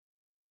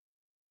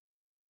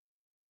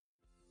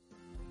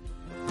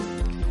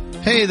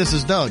Hey, this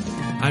is Doug.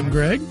 I'm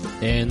Greg.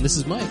 And this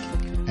is Mike.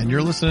 And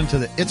you're listening to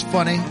the It's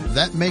Funny,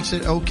 That Makes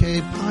It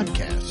Okay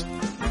podcast.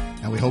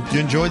 And we hope you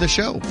enjoy the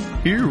show.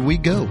 Here we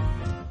go.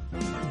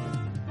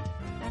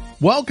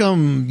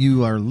 Welcome.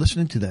 You are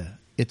listening to the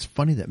It's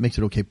Funny, That Makes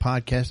It Okay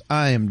podcast.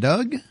 I am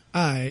Doug.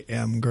 I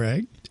am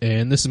Greg.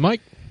 And this is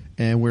Mike.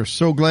 And we're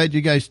so glad you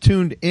guys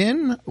tuned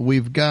in.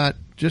 We've got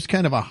just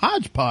kind of a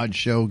hodgepodge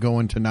show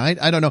going tonight.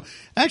 I don't know.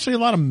 Actually, a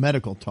lot of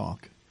medical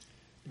talk.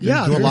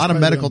 Yeah, do a lot of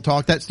medical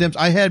talk. That stems.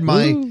 I had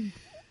my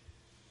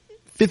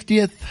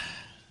 50th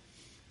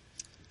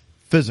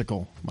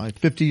physical, my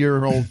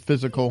 50-year-old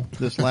physical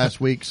this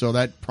last week. So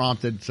that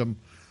prompted some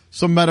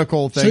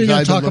medical things. So you're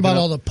going to talk about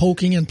all the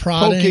poking and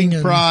prodding.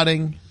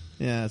 Prodding.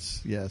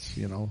 Yes.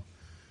 You know,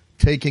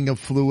 taking of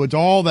fluids,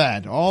 all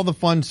that, all the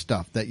fun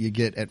stuff that you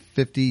get at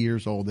 50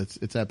 years old.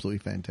 It's absolutely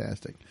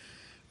fantastic.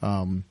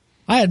 I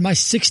had my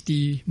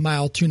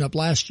 60-mile tune-up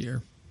last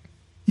year.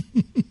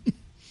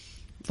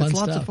 It's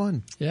lots of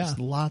fun. Yeah. It's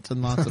lots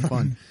and lots of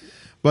fun.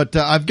 But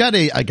I got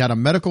a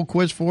medical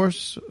quiz for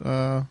us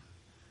in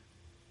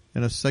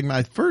a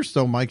segment. First,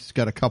 though, Mike's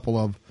got a couple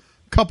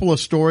of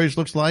stories,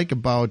 looks like,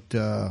 about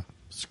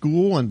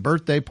school and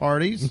birthday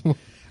parties.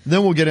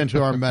 Then we'll get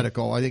into our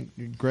medical. I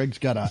think Greg's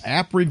got an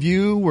app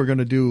review. We're going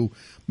to do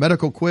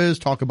medical quiz,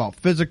 talk about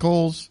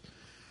physicals.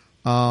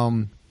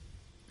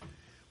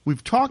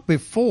 We've talked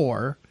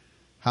before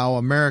how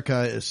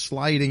America is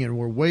sliding and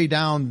we're way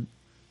down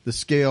the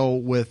scale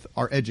with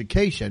our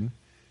education,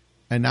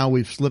 and now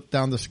we've slipped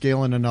down the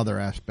scale in another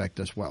aspect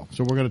as well.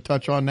 So we're going to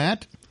touch on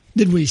that.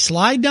 Did we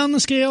slide down the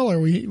scale,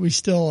 or we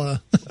still, or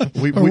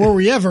were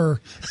we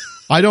ever?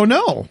 I don't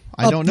know.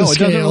 It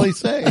doesn't really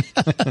say.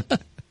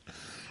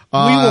 We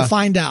will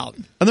find out.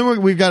 And then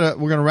we're going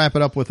to wrap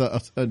it up with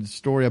a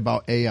story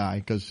about AI,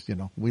 because, you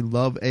know, we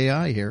love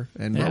AI here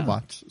and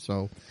robots.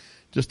 So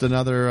just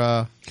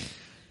another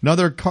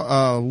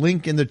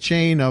link in the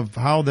chain of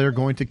how they're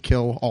going to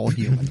kill all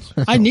humans.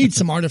 I need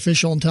some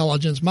artificial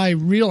intelligence, my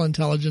real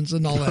intelligence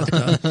and all that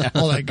stuff,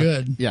 all that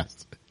good.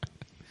 Yes.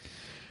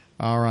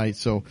 All right.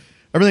 So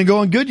everything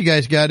going good? You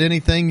guys got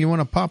anything you want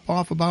to pop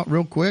off about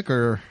real quick,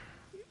 or?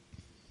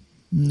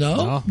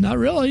 No, not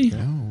really.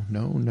 No,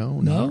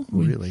 not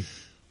really.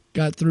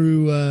 Got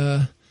through,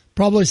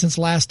 probably since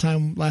last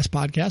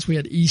podcast, we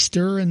had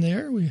Easter in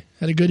there. We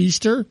had a good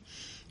Easter,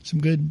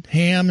 some good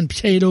ham and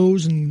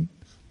potatoes and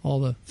all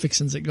the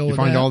fixings that go with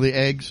that. Find all the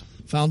eggs?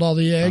 Found all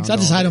the eggs. I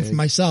just hide them for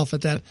myself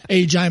at that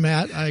age I'm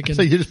at.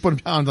 So you just put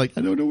them down like,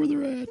 I don't know where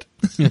they're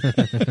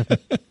at.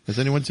 Has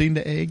anyone seen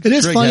the eggs? It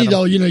is funny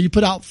though, you know, you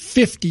put out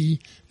 50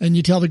 and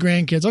you tell the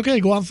grandkids, okay,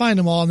 go out and find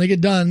them all, and they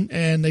get done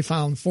and they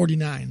found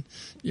 49.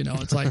 You know,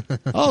 it's like,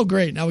 oh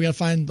great, now we got to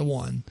find the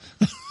one.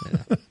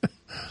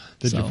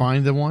 Did you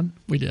find the one?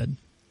 We did.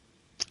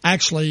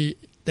 Actually,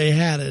 they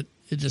had it.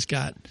 It just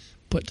got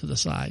put to the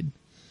side.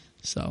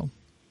 So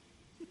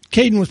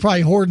Caden was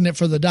probably hoarding it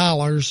for the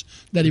dollars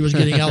that he was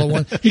getting out of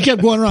one. He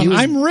kept going around,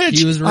 I'm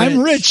rich. I'm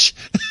rich.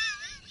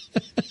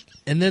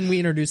 And then we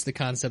introduced the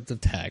concept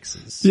of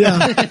taxes.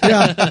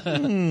 Yeah.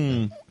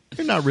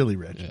 You're not really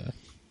rich. Yeah.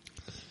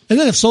 And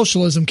then if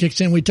socialism kicks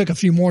in, we took a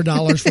few more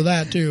dollars for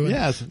that too.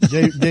 Yes.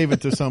 Gave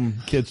it to some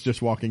kids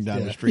just walking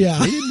down the street. Yeah.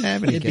 They didn't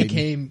have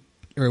any.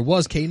 It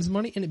was Caden's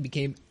money, and it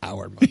became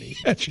our money.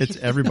 It's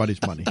everybody's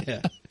money.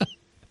 Yeah.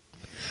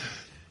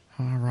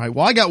 All right.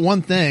 Well, I got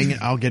one thing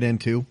I'll get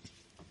into.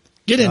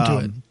 Get into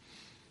it.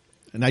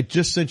 And I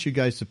just sent you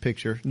guys the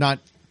picture. Not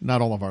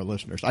all of our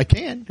listeners. I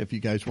can if you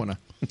guys want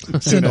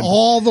to send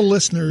all the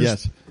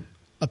listeners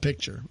a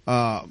picture.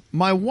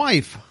 My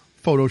wife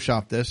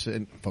photoshopped this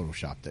and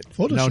photoshopped it.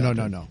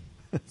 No.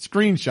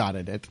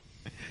 Screenshotted it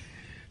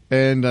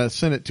and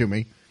sent it to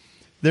me.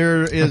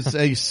 There is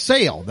a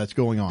sale that's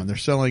going on. They're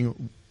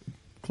selling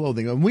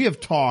clothing. And we have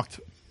talked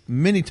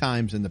many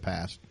times in the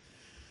past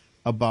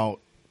about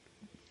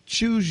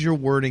choose your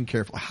wording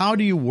carefully. How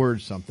do you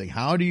word something?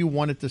 How do you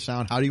want it to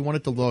sound? How do you want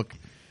it to look?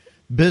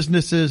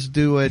 Businesses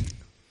do it.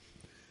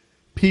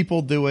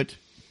 People do it.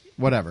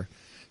 Whatever.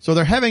 So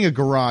they're having a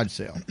garage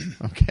sale.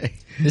 Okay.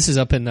 This is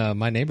up in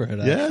my neighborhood,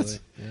 actually. Yes.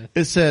 Yeah.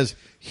 It says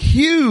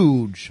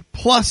huge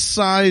plus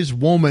size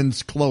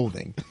woman's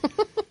clothing.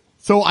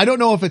 So I don't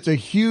know if it's a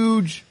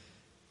huge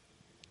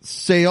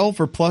sale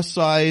for plus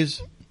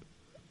size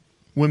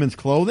women's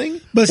clothing.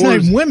 But it's not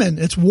even women.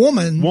 It's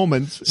woman.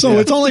 Woman's. So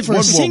it's only for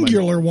a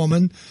singular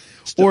woman.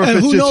 Or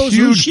if it's just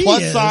huge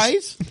plus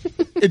size.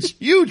 It's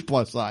huge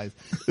plus size.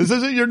 This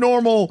isn't your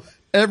normal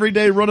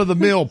everyday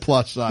run-of-the-mill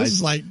plus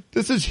size.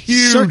 This is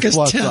huge circus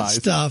plus tent size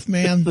stuff,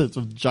 man. This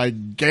is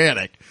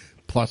gigantic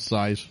plus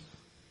size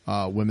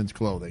women's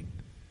clothing.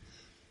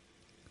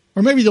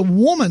 Or maybe the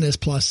woman is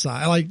plus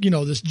size, like, you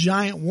know, this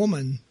giant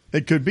woman.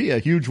 It could be a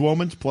huge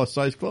woman's plus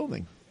size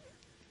clothing.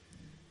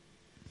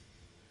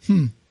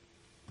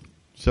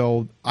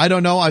 So I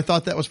don't know. I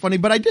thought that was funny,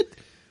 but I did.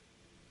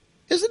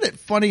 Isn't it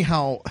funny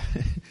how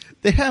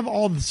they have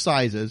all the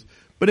sizes,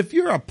 but if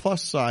you're a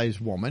plus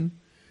size woman,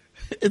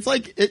 it's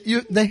like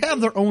they have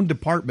their own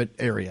department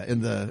area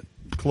in the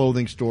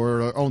clothing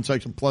store, our own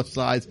section, plus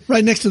size.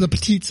 Right next to the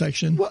petite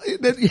section. Well,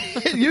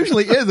 it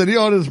usually is, and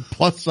there's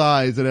plus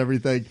size and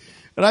everything.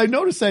 And I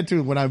noticed that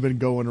too when I've been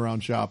going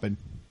around shopping.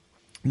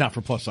 Not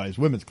for plus size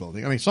women's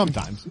clothing. I mean,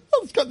 sometimes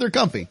they're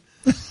comfy,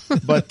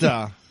 but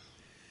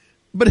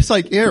it's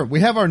like here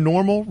we have our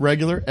normal,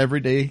 regular,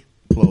 everyday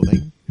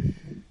clothing,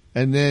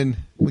 and then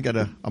we got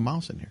a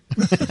mouse in here.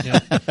 Yeah.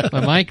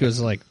 My mic was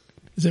like,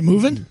 is it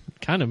moving?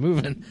 Kind of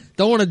moving.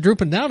 Don't want it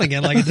drooping down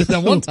again like it did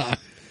that one time.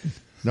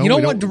 No, you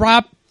don't want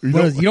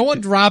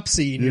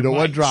dropsy. In you your don't mic.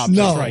 want dropsy.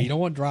 No. That's right. You don't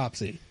want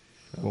dropsy.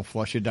 We'll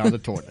flush it down the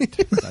toilet.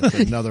 That's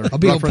another. I'll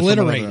be reference from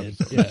another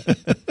obliterated.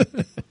 episode.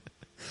 Yeah.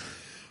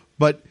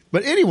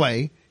 But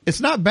anyway,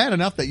 it's not bad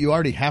enough that you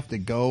already have to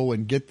go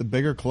and get the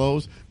bigger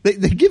clothes. They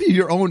give you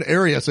your own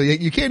area, so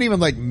you can't even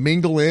like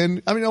mingle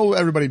in. I mean,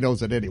 everybody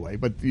knows it anyway,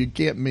 but you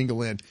can't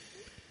mingle in.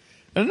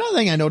 And another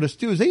thing I noticed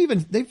too is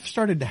they've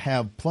started to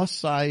have plus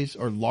size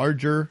or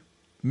larger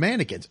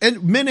mannequins,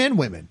 and men and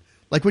women.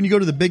 Like when you go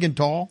to the Big and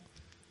Tall,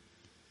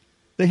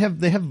 they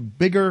have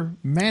bigger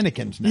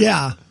mannequins now.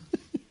 Yeah.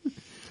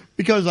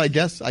 Because I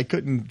guess I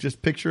couldn't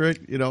just picture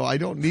it. You know, I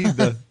don't need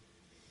the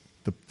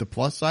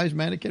plus size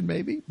mannequin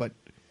maybe, but,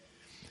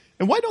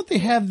 and why don't they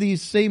have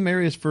these same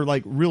areas for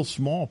like real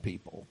small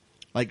people?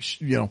 Like,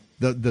 you know,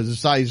 the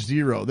size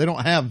 0. They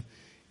don't have,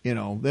 you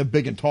know, they have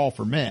Big and Tall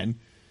for men,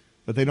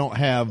 but they don't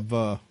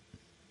have,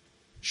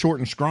 short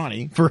and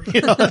scrawny for,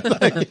 you know,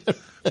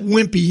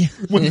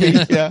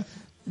 Wimpy. yeah.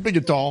 Big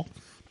and Tall,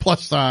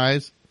 plus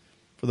size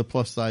for the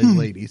plus size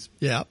ladies.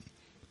 Yeah.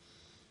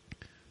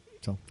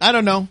 So I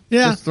don't know.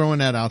 Yeah. Just throwing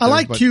that out I there.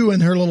 like too in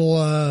her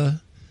little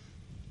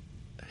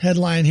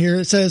headline here.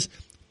 It says,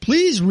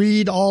 "Please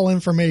read all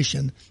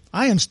information.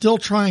 I am still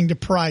trying to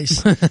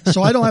price,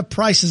 so I don't have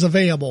prices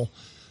available."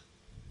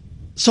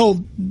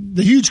 So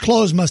the huge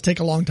clothes must take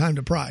a long time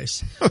to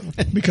price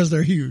because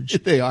they're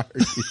huge. They are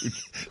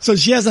huge. So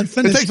she hasn't It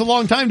finished. takes a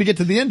long time to get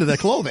to the end of the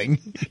clothing.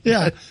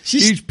 Yeah.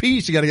 Each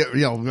piece you got to get,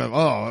 you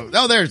know,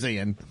 oh, there's the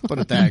end. Put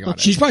a tag on it.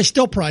 She's probably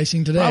still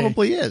pricing today.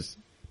 Probably is.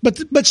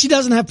 But she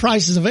doesn't have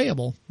prices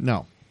available.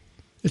 No.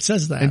 It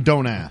says that. And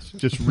don't ask.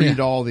 Just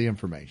read all the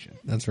information.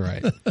 That's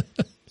right.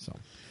 So,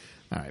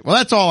 all right. Well,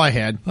 that's all I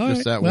had. All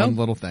Just right. that Well, one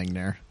little thing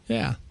there.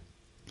 Yeah.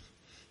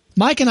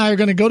 Mike and I are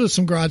going to go to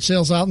some garage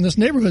sales out in this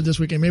neighborhood this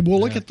weekend. Maybe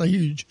we'll look at the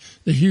huge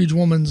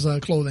woman's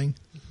clothing.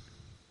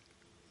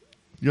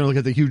 You're going to look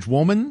at the huge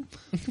woman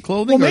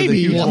clothing? Well, or the maybe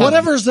huge woman?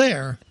 whatever's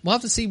there. We'll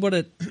have to see what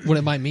it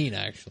might mean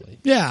actually.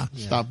 Yeah.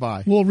 Stop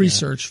by. We'll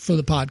research for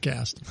the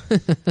podcast.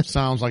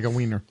 Sounds like a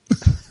wiener.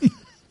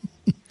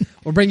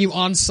 We'll bring you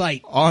on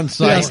site. On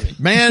site. Yes.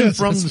 Man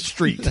from the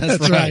street.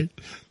 That's right.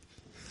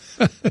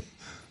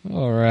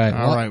 All right.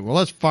 All right. Well,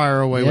 let's fire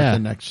away with the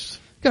next.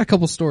 Got a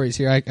couple stories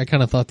here. I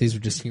kind of thought these were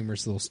just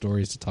humorous little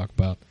stories to talk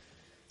about.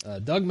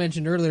 Doug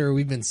mentioned earlier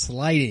we've been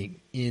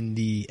sliding in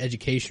the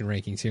education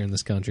rankings here in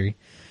this country.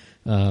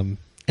 And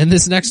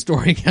this next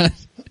story got,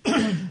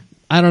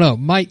 I don't know,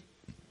 might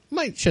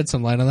shed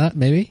some light on that,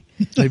 maybe.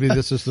 Maybe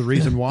this is the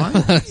reason why.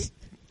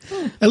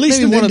 At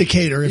least Maybe an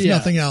indicator, if yeah,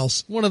 nothing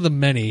else. One of the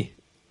many.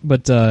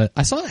 But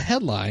I saw a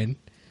headline.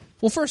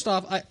 Well, first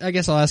off, I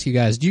guess I'll ask you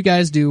guys, do you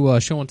guys do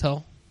show and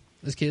tell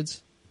as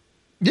kids?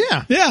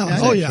 Yeah. Yeah.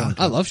 Oh, yeah.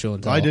 I love show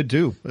and tell. I did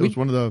too. It was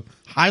one of the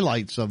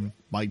highlights of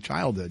my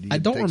childhood. I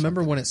don't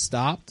remember when it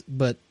stopped,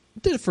 but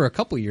did it for a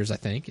couple years, I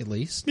think, at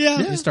least. Yeah.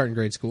 You start in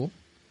grade school.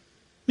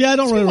 Yeah, I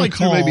don't really like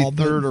recall. maybe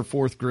but- third or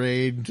fourth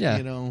grade. Yeah.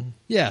 You know.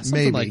 Yeah,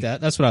 something maybe. like that.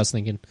 That's what I was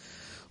thinking.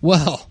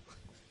 Well,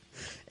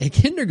 a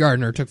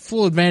kindergartner took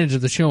full advantage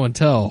of the show and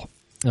tell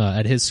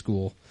at his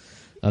school.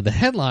 The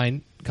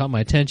headline caught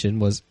my attention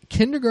was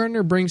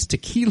kindergartner brings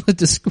tequila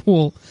to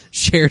school,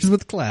 shares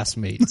with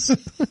classmates.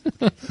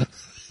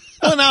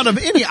 Well, and out of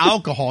any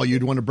alcohol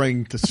you'd want to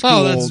bring to school,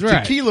 Oh, that's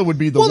right. tequila would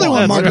be the Well, they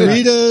one. want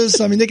margaritas.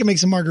 I mean, they can make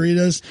some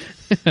margaritas.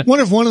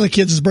 Wonder if one of the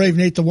kids is brave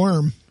and ate the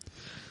worm.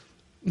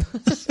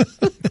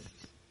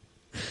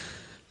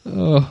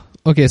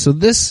 Okay, so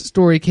this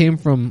story came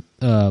from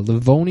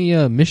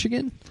Livonia,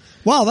 Michigan.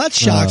 Wow, that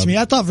shocks me.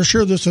 I thought for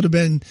sure this would have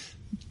been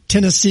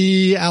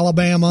Tennessee,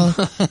 Alabama.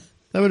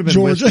 That would have been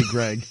Georgia. whiskey,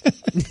 Greg.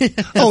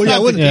 Oh, yeah,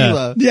 Not wouldn't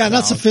tequila. Yeah,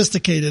 not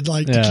sophisticated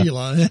like Yeah.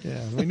 tequila.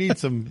 Yeah, we need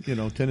some,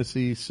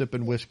 Tennessee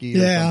sipping whiskey or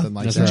Yeah, something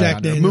like some that. Jack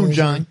down there. Daniels.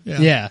 Moonshine.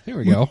 Yeah, here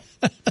we go.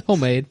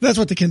 Homemade. That's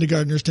what the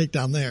kindergartners take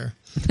down there.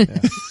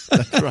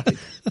 That's right.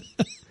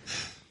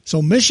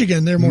 So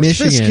Michigan, they're more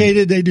Michigan.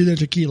 sophisticated. They do their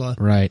tequila.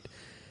 Right.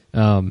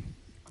 It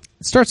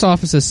starts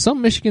off, it says,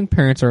 some Michigan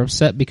parents are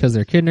upset because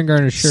their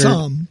kindergarten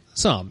shared...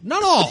 Some.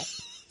 Not all.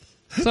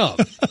 Some.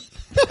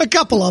 A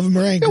couple of them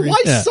are Yeah, angry.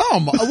 why Yeah.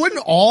 some?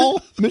 Wouldn't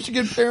all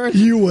Michigan parents?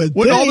 You would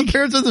Wouldn't all the think.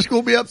 parents in the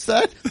school be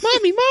upset?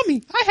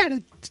 Mommy, I had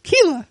a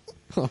tequila.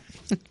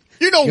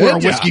 You know we're a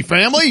Good whiskey job.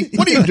 family.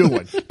 What are you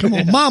doing? Come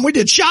on, Mom, we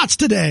did shots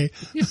today.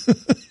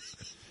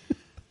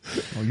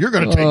 Oh, you're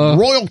going to take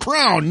Royal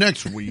Crown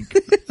next week.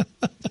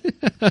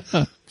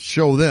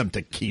 Show them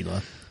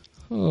tequila.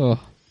 Oh.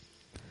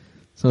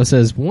 So it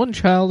says, one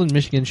child in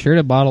Michigan shared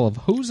a bottle of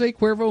Jose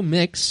Cuervo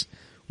mix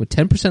with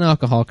 10%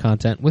 alcohol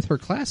content with her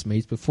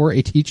classmates before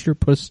a teacher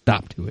put a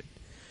stop to it.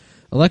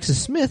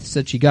 Alexis Smith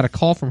said she got a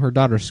call from her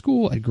daughter's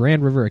school at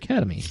Grand River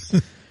Academy.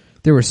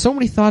 There were so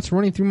many thoughts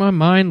running through my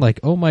mind, like,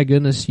 oh my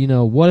goodness,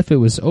 what if it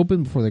was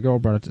open before the girl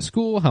brought it to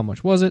school? How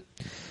much was it?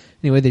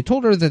 Anyway, they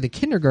told her that the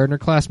kindergartner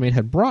classmate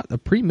had brought a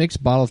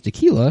pre-mixed bottle of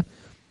tequila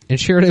and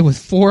shared it with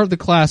 4 of the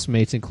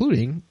classmates,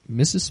 including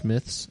Mrs.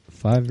 Smith's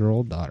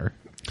 5-year-old daughter.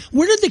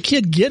 Where did the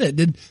kid get it?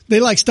 Did they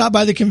stop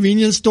by the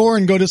convenience store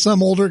and go to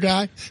some older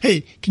guy?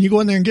 Hey, can you go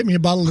in there and get me a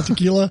bottle of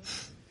tequila?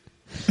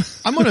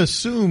 I'm going to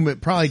assume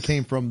it probably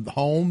came from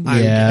home.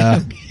 Yeah.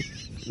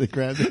 They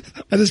grabbed it.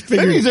 I just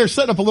figured. Maybe they're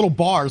setting up a little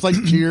bars like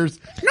Cheers.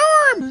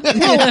 Norm!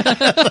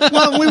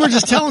 Well, we were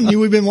just telling you,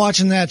 we've been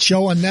watching that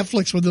show on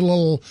Netflix with the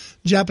little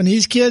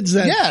Japanese kids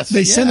that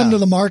they send them to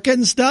the market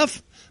and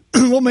stuff.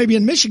 Well, maybe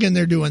in Michigan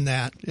they're doing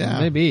that. Yeah.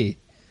 Maybe.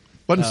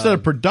 But instead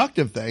of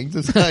productive things,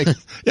 it's like,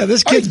 yeah,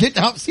 this kid's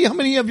see how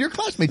many of your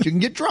classmates you can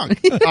get drunk.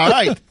 All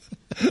right.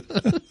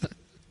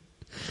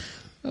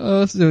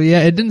 So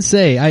yeah, it didn't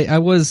say. I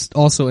was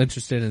also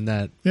interested in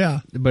that.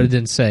 Yeah. But it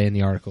didn't say in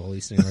the article, at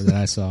least anywhere that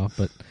I saw.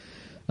 But,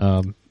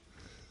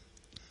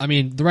 I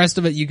mean, the rest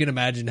of it, you can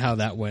imagine how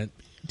that went.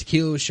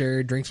 Tequila was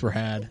shared, drinks were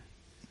had,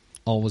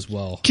 all was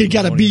well. Kid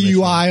got a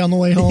BUI on the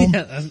way home.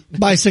 Yeah.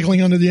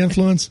 Bicycling under the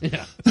influence.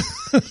 Yeah.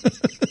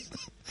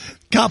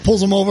 Cop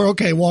pulls him over.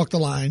 Okay, walk the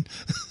line.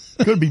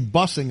 Could be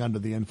busing under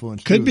the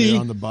influence. Could be. They're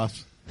on the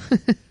bus.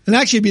 And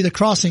actually be the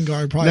crossing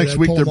guard probably. Next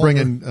week they're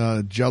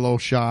bringing Jello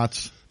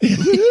shots.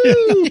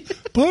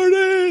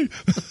 Party!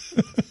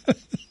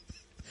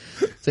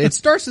 So it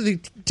starts with the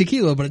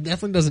tequila, but it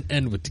definitely doesn't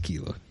end with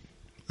tequila.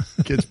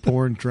 Kids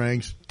pouring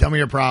drinks. Tell me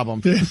your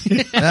problem. That's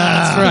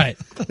right.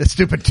 The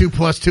stupid 2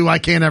 + 2. I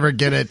can't ever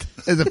get it.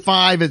 Is it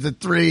 5? Is it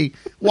 3?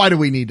 Why do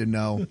we need to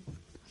know?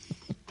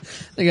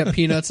 They got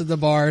peanuts at the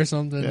bar or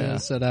something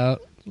set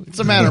out. What's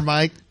the matter,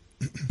 Mike?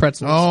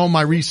 Pretzels. Oh,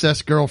 my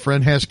recess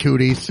girlfriend has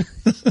cooties.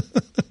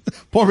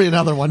 Pour me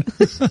another one.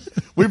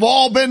 We've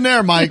all been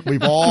there, Mike.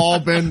 We've all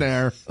been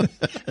there.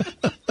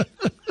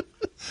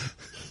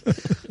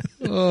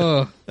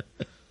 Oh.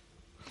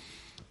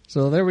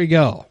 So there we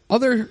go.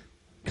 Other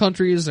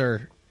countries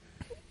are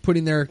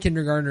putting their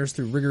kindergartners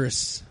through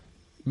rigorous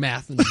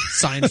math and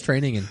science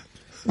training, and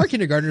our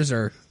kindergartners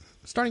are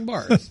starting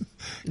bars.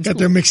 Got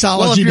their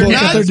mixology book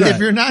at their desk.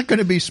 If you're not going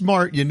to be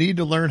smart, you need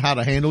to learn how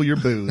to handle your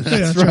booze.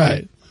 That's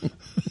right.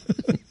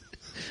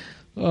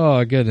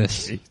 Oh,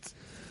 goodness.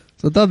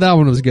 So I thought that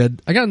one was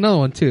good. I got another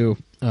one, too.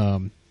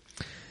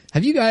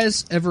 Have you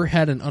guys ever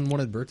had an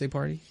unwanted birthday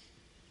party?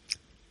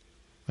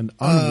 An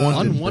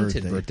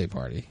unwanted birthday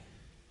party.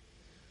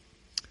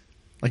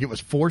 Like it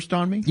was forced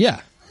on me? Yeah.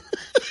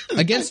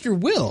 Against your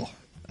will,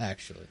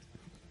 actually.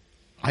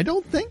 I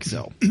don't think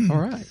so. All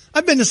right.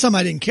 I've been to some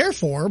I didn't care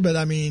for, but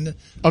I mean.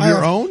 Of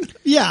your own?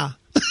 Yeah.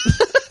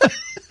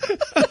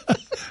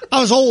 I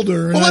was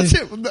older.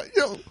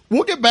 And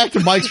we'll get back to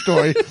Mike's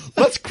story.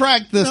 Let's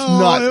crack this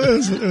nut.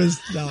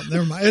 No,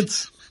 never mind.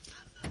 It's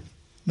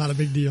not a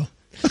big deal.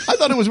 I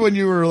thought it was when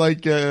you were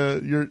like, I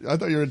thought you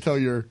were going to tell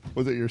your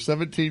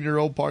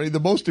 17-year-old party, the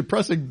most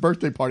depressing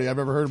birthday party I've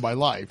ever heard in my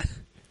life.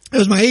 It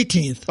was my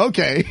 18th.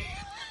 Okay.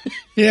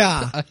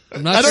 Yeah.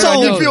 I'm not I don't sure know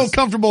I if know you feel this.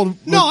 comfortable.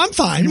 No, I'm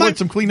fine. You want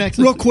some Kleenexes?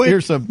 Real quick.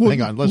 Here's some.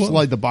 Hang on. Let's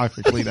slide the box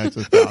of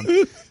Kleenexes down.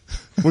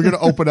 We're going to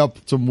open up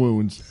some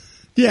wounds.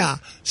 Yeah.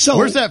 So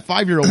where's that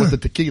 5-year-old with the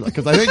tequila?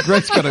 Because I think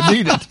Greg's going to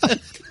need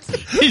it.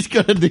 He's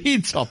going to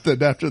need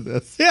something after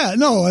this. Yeah.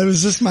 No, it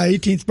was just my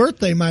 18th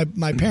birthday. My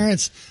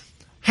parents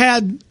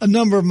had a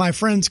number of my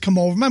friends come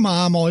over. My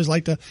mom always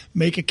liked to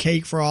make a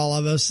cake for all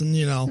of us, and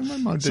my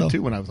mom did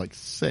too when I was like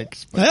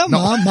 6. Well,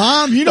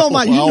 mom, you know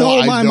my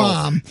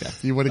mom. Yeah,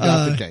 you would have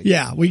got the cake.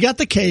 Yeah, we got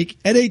the cake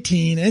at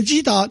 18, and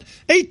she thought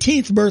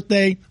 18th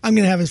birthday, I'm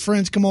going to have his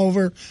friends come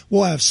over.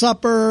 We'll have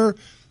supper.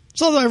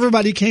 So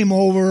everybody came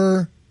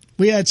over.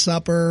 We had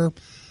supper,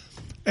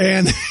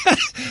 and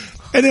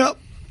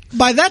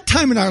by that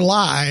time in our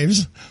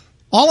lives,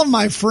 all of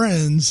my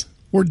friends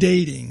were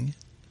dating.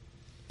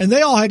 And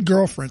they all had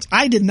girlfriends.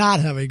 I did not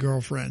have a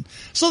girlfriend.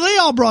 So they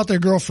all brought their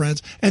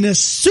girlfriends. And as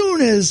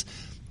soon as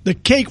the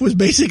cake was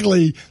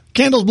basically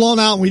candles blown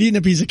out and we'd eaten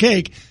a piece of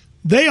cake,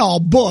 they all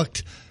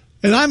booked.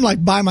 And I'm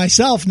like by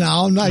myself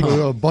now. I'm like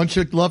a bunch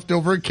of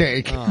leftover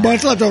cake. Bunch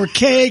of leftover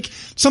cake.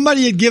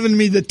 Somebody had given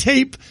me the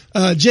tape,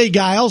 Jay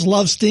Giles,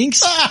 Love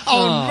Stinks.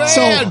 Oh, man.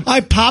 So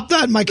I popped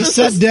that in my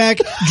cassette deck,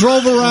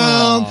 drove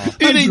around.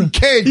 Eating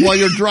cake while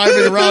you're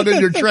driving around in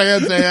your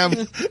Trans Am.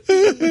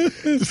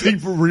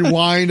 Keep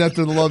rewind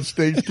after the Love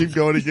Stinks. Keep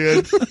going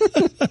again.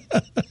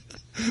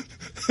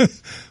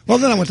 Well,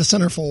 then I went to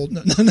Centerfold.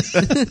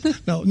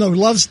 No,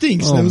 Love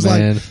Stinks. Oh, it was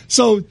man. like,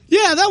 so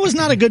yeah, that was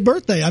not a good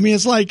birthday. I mean,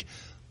 it's like,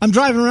 I'm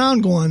driving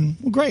around going,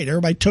 well, great.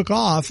 Everybody took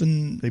off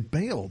and they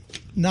bailed.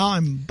 Now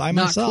I'm by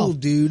Not myself. cool,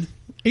 dude.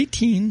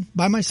 18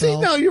 by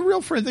myself. See, no, your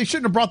real friends. They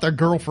shouldn't have brought their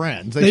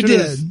girlfriends. They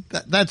did.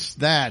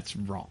 That's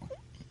wrong.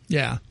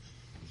 Yeah.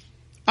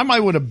 I might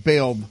would have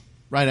bailed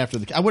right after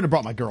I would have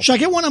brought my girlfriend. Should I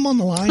get one of them on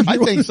the line? I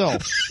think so.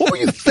 What were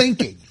you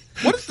thinking?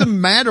 What is the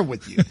matter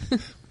with you?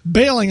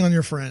 bailing on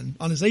your friend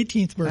on his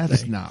 18th birthday. That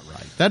is not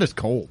right. That is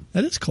cold.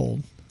 That is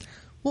cold.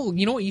 Well,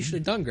 you know what you should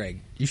have done,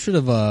 Greg? You should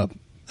have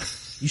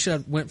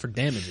went for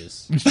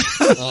damages.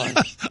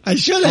 I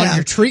should have. On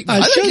your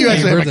treatment. I think you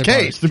actually have a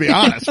Birthday case, to be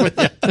honest with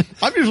you.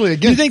 I'm usually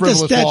Do you against think the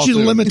frivolous statute of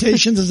lawsuits.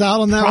 limitations is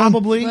out on that one?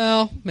 Probably.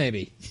 Well,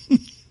 maybe.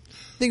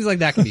 Things like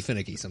that can be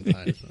finicky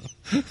sometimes.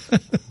 So.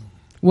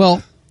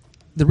 Well,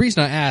 the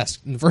reason I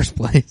asked in the first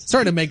place,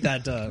 sorry to make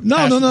that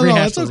No,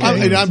 rehash that's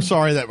okay. I'm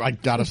sorry that I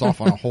got us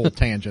off on a whole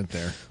tangent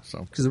there. So,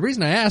 because the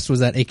reason I asked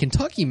was that a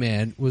Kentucky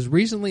man was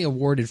recently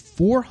awarded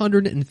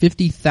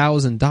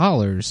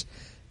 $450,000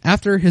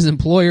 after his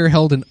employer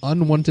held an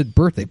unwanted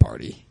birthday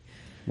party.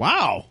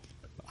 wow.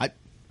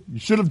 You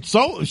should have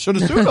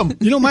sued him.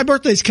 You know, my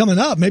birthday's coming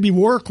up. Maybe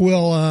work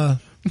will. I'm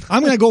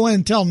going to go in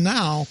and tell them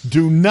now.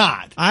 Do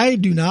not. I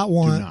do not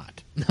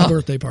want a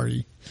birthday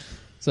party.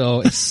 So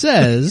it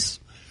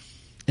says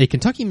a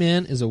Kentucky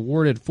man is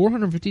awarded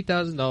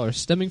 $450,000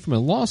 stemming from a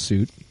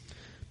lawsuit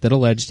that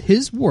alleged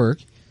his work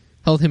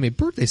held him a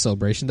birthday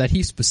celebration that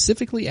he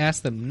specifically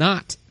asked them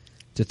not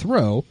to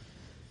throw,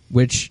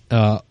 which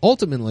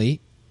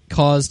ultimately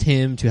caused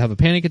him to have a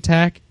panic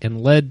attack and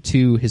led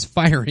to his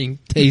firing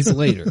days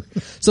later.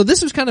 So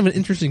this was kind of an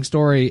interesting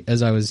story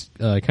as I was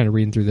kind of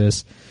reading through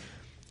this.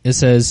 It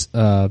says,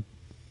 and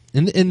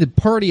the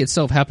party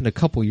itself happened a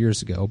couple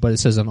years ago, but it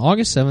says on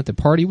August 7th, the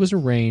party was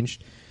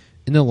arranged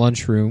in the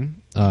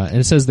lunchroom, and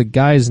it says the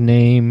guy's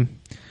name,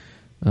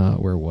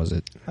 where was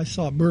it? I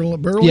saw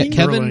Burling. Yeah,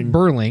 Kevin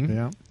Burling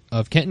Yeah.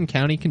 of Kenton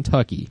County,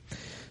 Kentucky.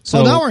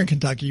 So now we're in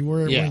Kentucky.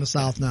 We're Yeah. in the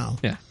South now.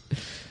 Yeah.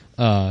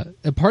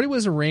 A party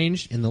was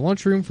arranged in the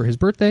lunchroom for his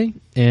birthday,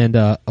 and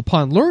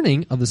upon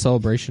learning of the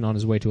celebration on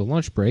his way to a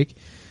lunch break,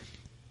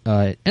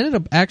 it ended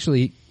up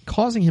actually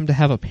causing him to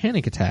have a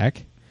panic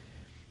attack,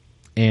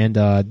 and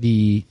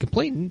the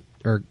complaint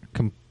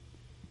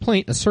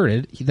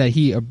asserted that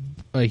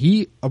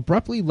he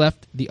abruptly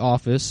left the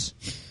office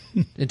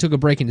and took a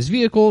break in his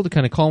vehicle to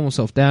kind of calm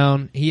himself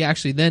down. He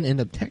actually then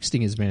ended up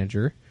texting his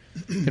manager,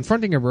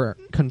 confronting her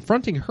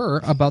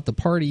about the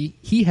party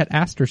he had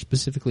asked her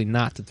specifically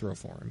not to throw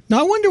for him. Now,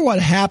 I wonder what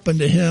happened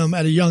to him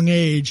at a young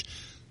age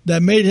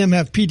that made him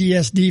have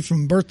PTSD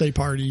from birthday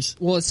parties.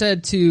 Well, it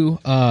said to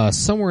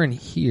somewhere in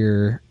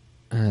here,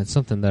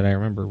 something that I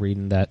remember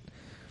reading that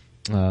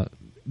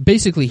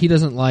basically he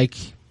doesn't like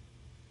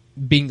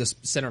being the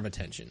center of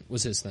attention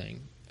was his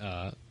thing,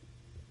 and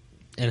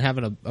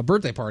having a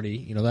birthday party,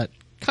 you know, that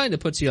kind of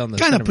puts you on the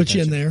Kind center of puts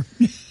you in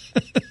attention.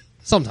 there.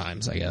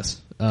 Sometimes, I guess.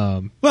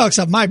 Well,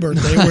 except my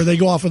birthday where they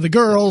go off with the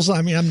girls.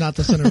 I mean, I'm not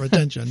the center of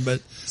attention,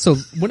 but So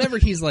whenever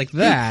he's like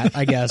that,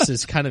 I guess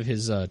is kind of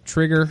his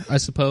trigger, I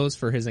suppose,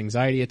 for his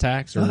anxiety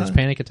attacks or his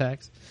panic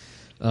attacks.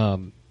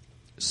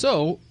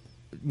 So,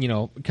 you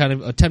know, kind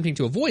of attempting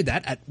to avoid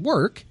that at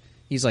work,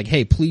 he's like,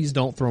 "Hey, please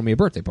don't throw me a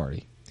birthday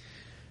party."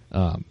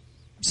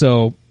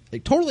 So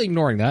totally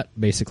ignoring that,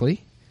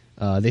 basically,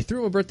 they threw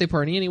him a birthday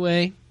party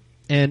anyway,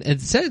 and it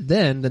said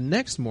then the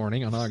next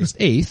morning on August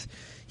 8th.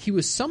 He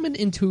was summoned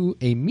into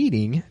a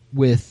meeting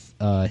with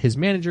his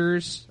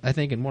managers, I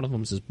think, and one of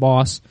them was his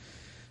boss.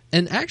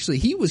 And actually,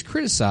 he was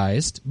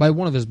criticized by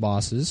one of his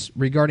bosses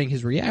regarding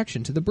his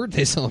reaction to the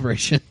birthday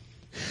celebration,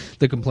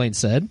 the complaint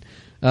said.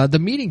 The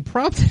meeting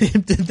prompted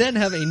him to then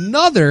have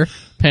another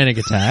panic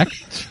attack.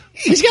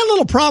 he's got a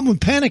little problem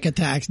with panic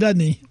attacks, doesn't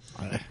he?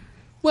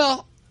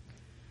 Well,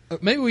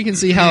 maybe we can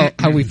see how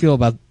we feel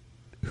about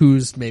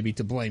who's maybe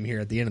to blame here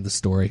at the end of the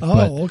story.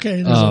 Oh,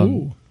 okay.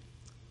 Ooh.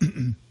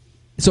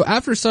 So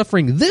after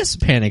suffering this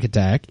panic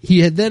attack, he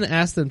had then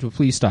asked them to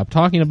please stop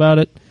talking about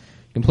it.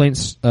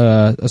 Complaints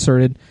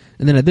asserted,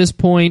 and then at this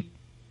point,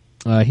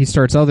 he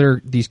starts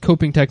these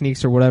coping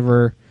techniques or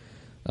whatever.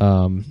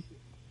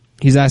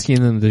 He's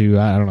asking them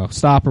to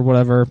stop or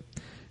whatever,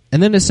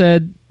 and then it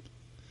said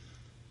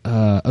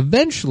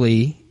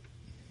eventually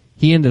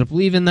he ended up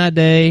leaving that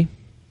day.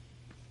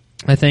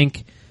 I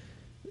think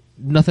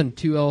nothing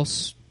too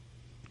else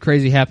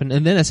crazy happened,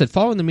 and then I said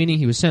following the meeting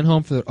he was sent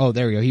home for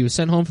he was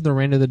sent home for the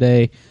remainder of the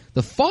day.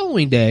 The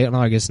following day on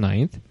August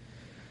 9th,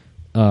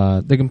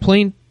 the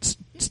complaint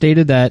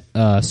stated that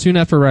soon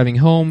after arriving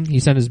home he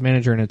sent his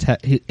manager a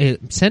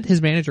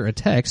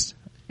text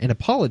and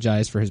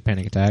apologized for his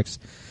panic attacks,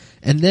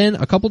 and then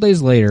a couple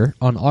days later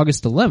on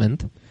August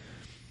 11th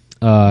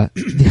on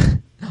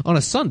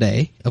a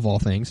Sunday of all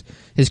things,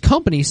 his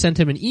company sent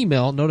him an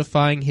email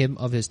notifying him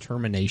of his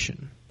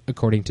termination,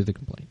 according to the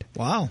complaint.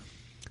 Wow.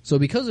 So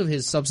because of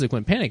his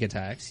subsequent panic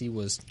attacks, he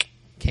was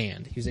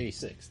canned. He was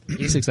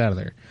 86th out of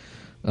there.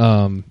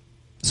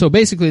 So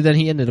basically then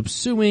he ended up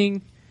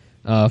suing,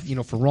 for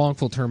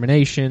wrongful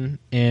termination,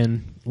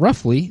 and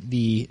roughly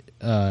the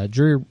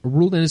jury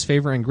ruled in his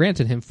favor and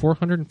granted him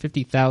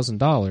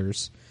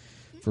 $450,000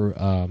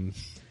 for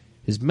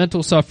his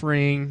mental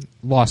suffering,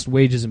 lost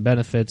wages and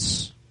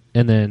benefits,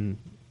 and then,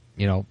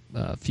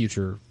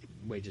 future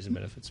wages and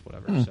benefits,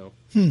 whatever. So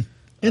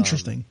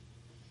Interesting.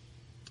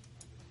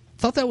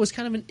 Thought that was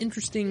kind of an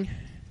interesting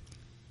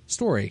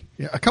story.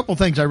 Yeah, a couple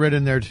things I read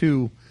in there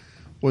too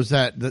was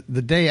that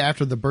the day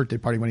after the birthday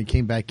party when he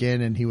came back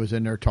in and he was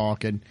in there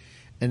talking,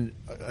 and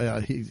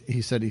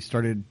he said he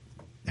started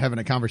having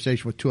a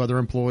conversation with 2 other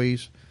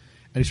employees,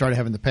 and he started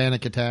having the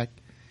panic attack.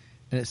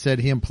 And it said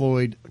he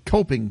employed a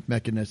coping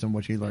mechanism,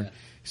 which he learned. Yeah.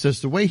 He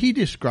says the way he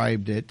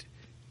described it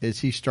is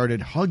he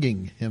started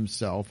hugging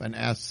himself and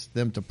asked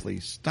them to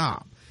please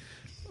stop.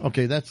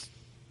 Okay, that's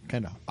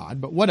kind of odd,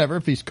 but whatever,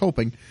 if he's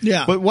coping.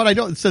 Yeah. But what I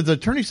don't, said the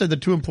attorney said the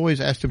 2 employees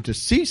asked him to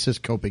cease his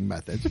coping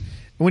methods. And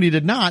when he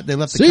did not, they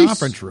left the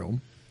conference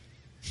room.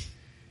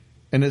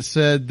 And it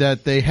said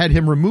that they had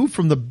him removed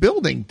from the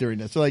building during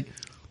this. So like,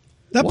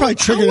 that probably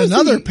triggered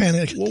another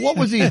panic. Well, what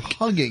was he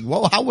hugging?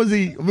 Well, how was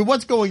he? I mean,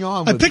 what's going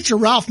on? I picture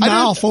Ralph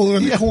Malph over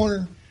in the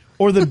corner.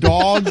 Or the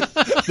dog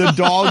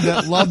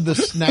that loved the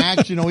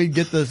snacks. You know, he'd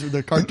get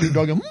the cartoon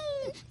dog and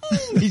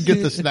he'd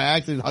get the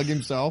snacks and hug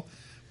himself.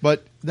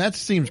 But that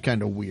seems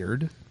kind of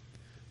weird.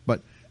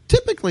 But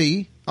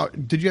typically,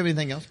 did you have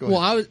anything else? Go ahead.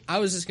 Well, I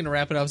was just going to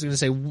wrap it up. I was going to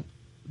say,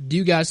 do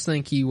you guys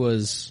think he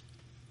was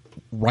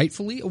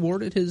rightfully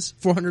awarded his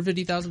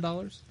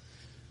 $450,000?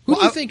 Who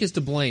do you think is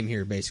to blame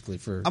here, basically?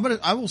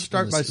 I will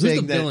start by saying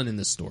who's the villain in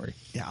this story?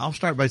 Yeah, I'll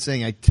start by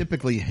saying I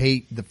typically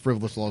hate the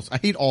frivolous lawsuits. I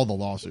hate all the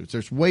lawsuits.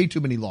 There's way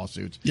too many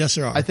lawsuits. Yes,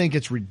 there are. I think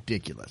it's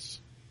ridiculous.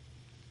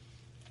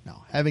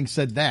 Now, having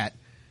said that,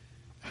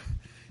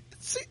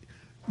 see,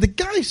 the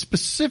guy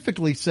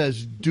specifically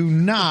says,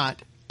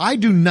 I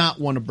do not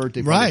want a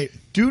birthday party. Right.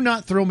 Do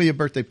not throw me a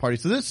birthday party.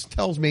 So this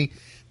tells me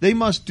they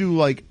must do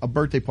like a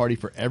birthday party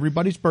for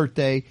everybody's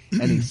birthday,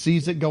 and he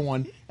sees it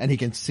going, and he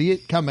can see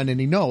it coming, and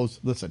he knows,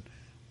 listen,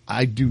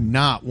 I do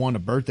not want a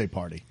birthday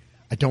party.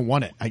 I don't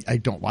want it. I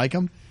don't like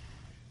him.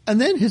 And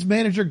then his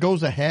manager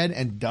goes ahead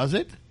and does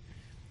it.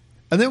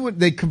 And then when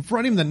they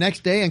confront him the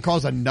next day and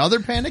cause another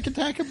panic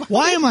attack.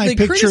 Why am I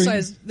picturing?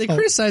 They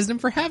criticized him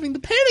for having the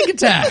panic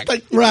attack.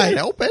 Like, you can't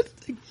help it.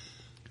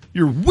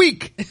 You're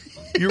weak.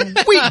 You're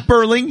weak,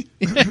 Burling.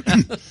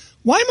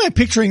 Why am I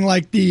picturing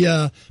like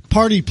the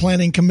party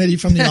planning committee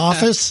from The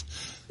Office?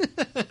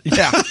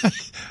 Yeah.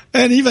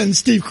 And even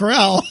Steve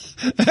Carell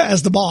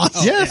as the boss.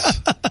 Oh, yes.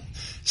 Yeah.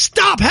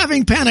 Stop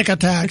having panic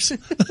attacks.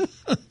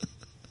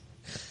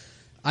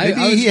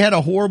 Maybe he had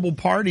a horrible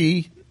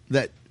party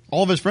that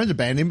all of his friends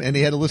abandoned him, and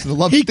he had to listen to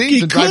Love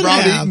Stinks and drive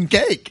around eating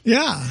cake.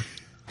 Yeah.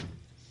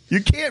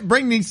 You can't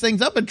bring these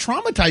things up and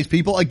traumatize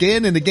people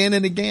again and again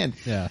and again.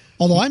 Yeah.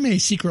 Although I may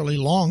secretly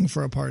long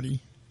for a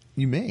party.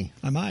 You may.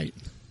 I might.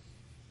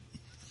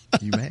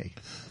 You may.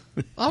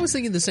 I was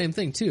thinking the same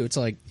thing, too. It's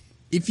like,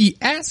 if he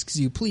asks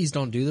you, please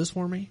don't do this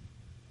for me,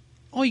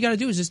 all you got to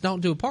do is just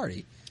don't do a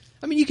party.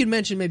 I mean, you can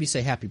mention, maybe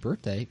say happy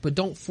birthday, but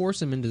don't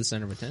force him into the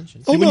center of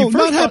attention. Oh, no,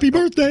 not happy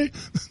birthday.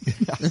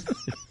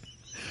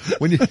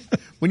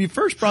 When you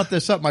first brought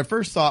this up, my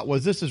first thought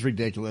was, this is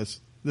ridiculous.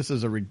 This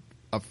is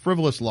a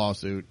frivolous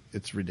lawsuit.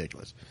 It's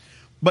ridiculous.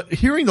 But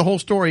hearing the whole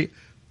story,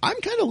 I'm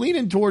kind of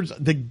leaning towards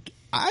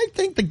I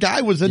think the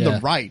guy was in the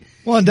right.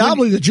 Well,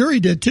 undoubtedly the jury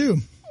did too.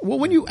 Well,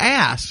 when you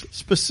ask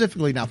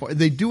specifically now for,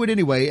 they do it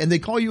anyway, and they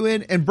call you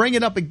in and bring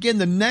it up again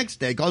the next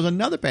day, cause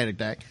another panic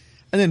attack,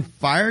 and then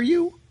fire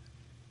you.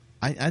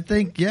 I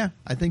think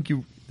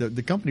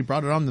the company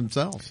brought it on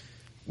themselves.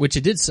 Which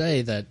it did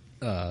say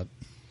that,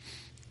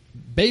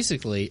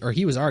 basically, or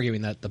he was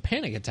arguing that the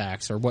panic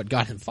attacks are what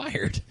got him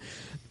fired.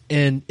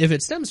 And if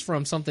it stems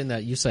from something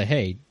that you say,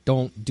 hey,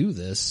 don't do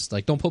this,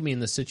 like don't put me in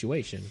this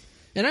situation.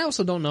 And I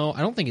also don't know, I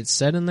don't think it's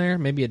said in there,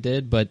 maybe it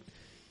did, but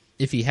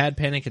if he had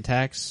panic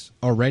attacks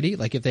already,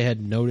 like if they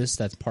had noticed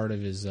that's part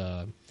of his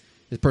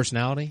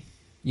personality,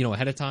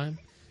 ahead of time,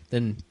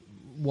 then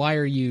why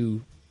are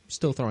you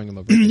still throwing him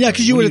a birthday Yeah,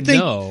 because you would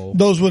think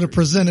those would have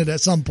presented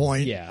at some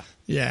point. Yeah.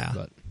 Yeah.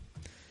 But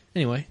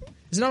anyway,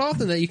 it's not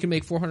often that you can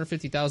make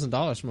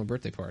 $450,000 from a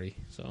birthday party.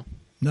 So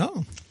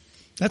no,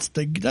 that's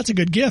a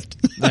good gift.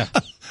 Yeah.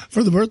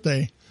 For the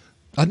birthday.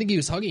 I think he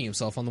was hugging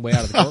himself on the way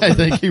out of the courtroom. I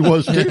think he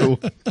was too.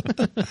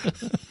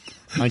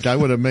 Like I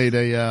would have made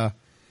a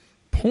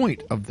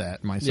point of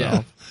that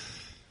myself.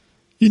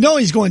 Yeah.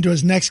 He's going to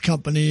his next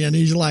company, and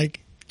he's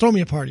like, "Throw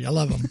me a party. I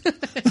love him."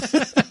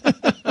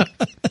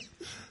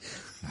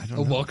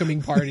 A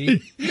welcoming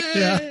party.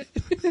 Yeah.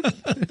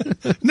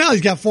 Now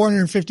he's got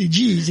 450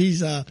 G's. He's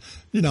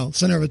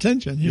center of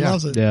attention. He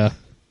loves it. Yeah.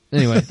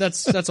 Anyway,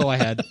 that's all I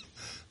had.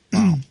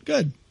 Wow.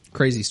 Good.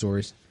 Crazy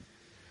stories.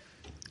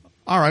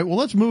 All right. Well,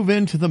 let's move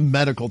into the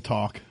medical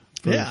talk.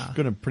 Yeah. It's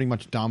going to pretty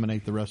much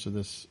dominate the rest of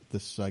this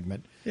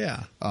segment.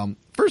 Yeah.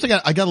 First,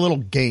 I got a little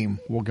game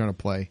we're going to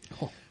play.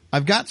 Oh.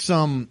 I've got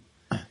some.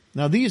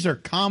 Now, these are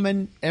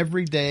common,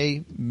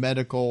 everyday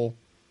medical.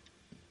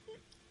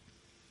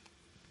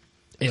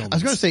 Ailments. I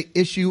was going to say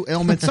issue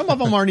ailments. Some of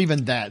them aren't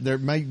even that. There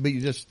might be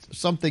just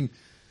something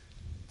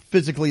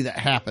physically that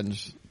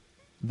happens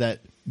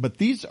but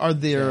these are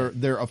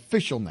their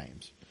official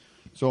names.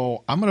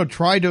 So I'm going to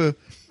try to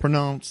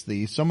pronounce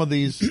these. Some of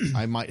these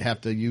I might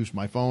have to use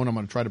my phone. I'm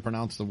going to try to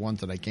pronounce the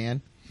ones that I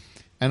can.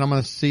 And I'm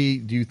going to see,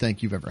 do you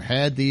think you've ever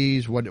had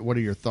these? What are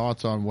your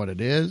thoughts on what it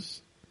is?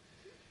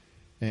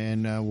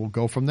 And we'll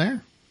go from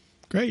there.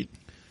 Great.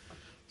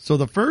 So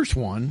the first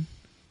one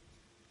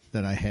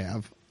that I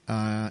have,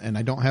 and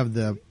I don't have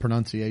the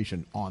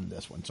pronunciation on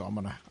this one, so I'm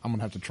gonna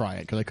have to try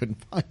it because I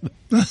couldn't find it.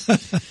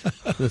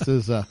 This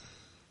is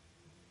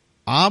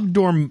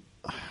Abdor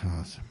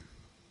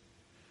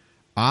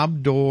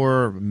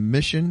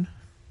Mission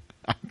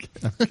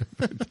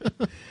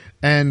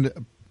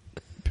and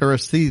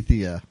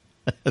Paresthesia.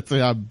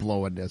 I'm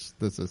blowing this.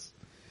 This is.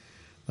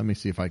 Let me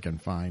see if I can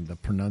find the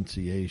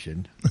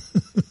pronunciation.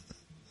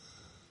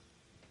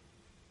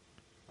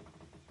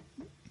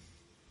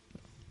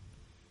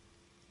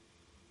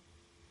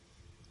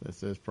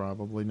 This is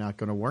probably not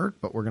going to work,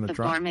 but we're going to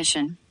try.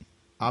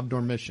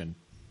 Abdormission.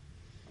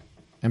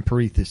 And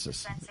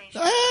parenthesis.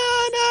 No.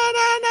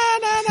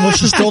 Well,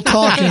 she's still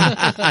talking.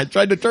 I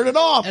tried to turn it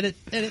off. Edit.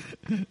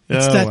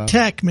 It's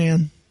tech,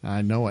 man.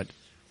 I know it.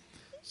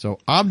 So,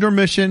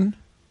 Abdormission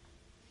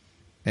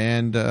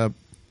and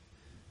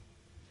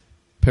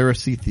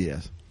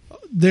Paresthesia.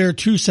 They're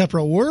two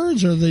separate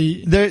words, or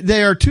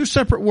they are two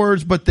separate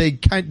words, but they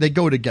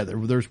go together.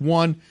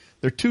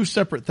 They're two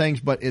separate things,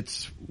 but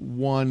it's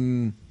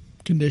one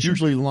condition,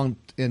 usually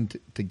lumped in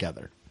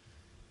together.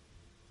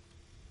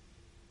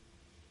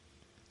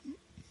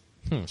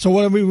 So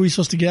what are we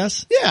supposed to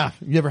guess? Yeah.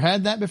 You ever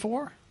had that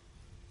before?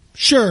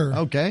 Sure.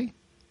 Okay.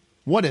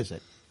 What is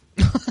it?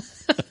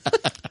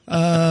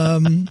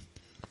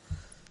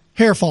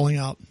 Hair falling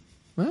out.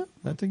 Well,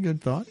 that's a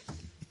good thought.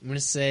 I'm going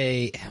to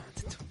say,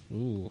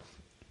 ooh.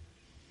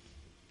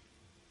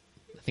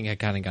 I think I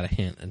kind of got a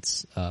hint.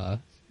 It's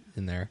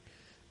in there.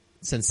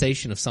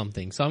 Sensation of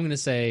something. So I'm going to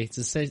say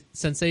it's a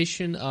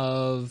sensation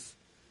of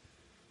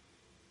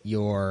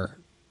your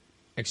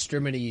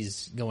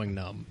extremities going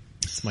numb.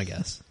 That's my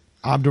guess.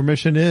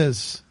 Abdormission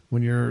is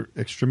when your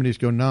extremities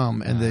go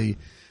numb, and the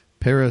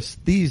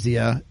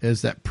paresthesia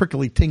is that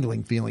prickly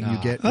tingling feeling you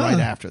get right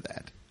after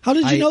that. How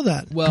did you know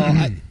that?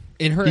 Well,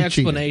 in her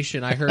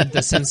explanation, I heard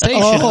the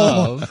sensation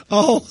of.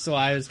 So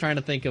I was trying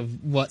to think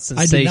of what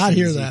sensations I did not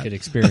hear that. you could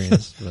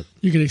experience. But.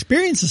 You could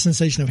experience the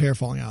sensation of hair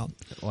falling out.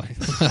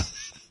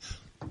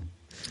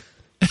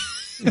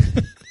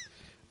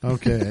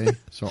 Okay,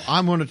 so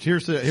I'm going to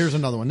here's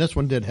another one. This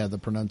one did have the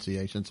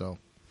pronunciation, so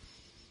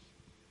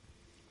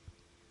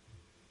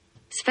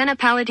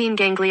Sphenopalatine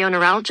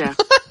ganglioneuralgia.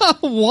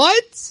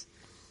 What?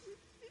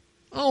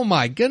 Oh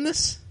my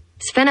goodness!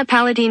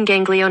 Sphenopalatine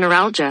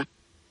ganglioneuralgia.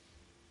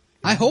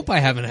 I hope I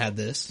haven't had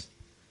this.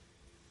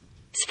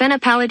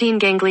 Sphenopalatine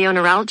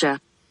ganglioneuralgia.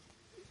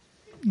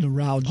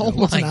 Neuralgia. Oh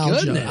What's my an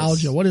algia? goodness!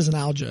 Algia. What is an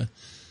algia?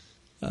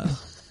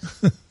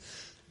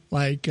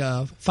 Like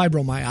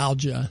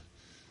fibromyalgia.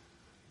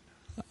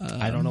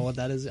 I don't know what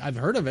that is. I've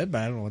heard of it,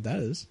 but I don't know what that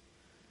is.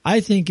 I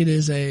think it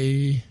is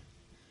a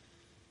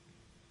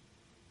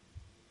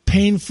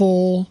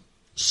painful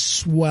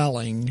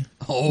swelling,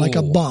 like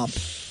a bump.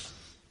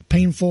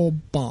 Painful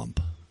bump.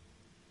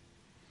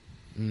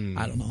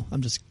 I don't know.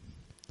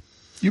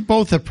 you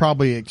both have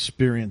probably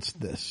experienced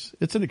this.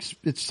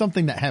 It's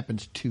something that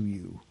happens to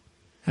you.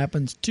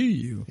 Happens to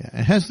you. Yeah,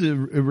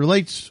 it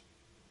relates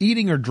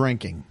eating or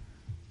drinking.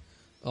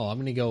 Oh, I'm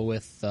going to go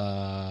with,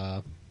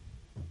 I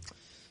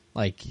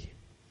want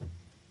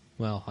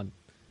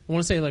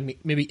to say like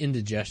maybe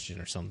indigestion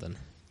or something.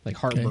 Like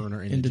heartburn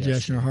or indigestion.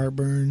 Indigestion or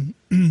heartburn.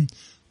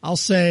 I'll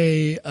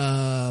say, what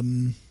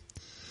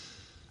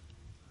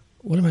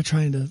am I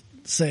trying to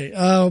say?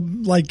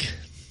 Like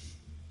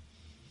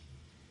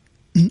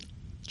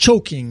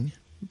choking.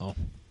 Oh.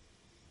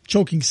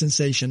 Choking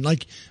sensation,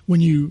 like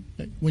when you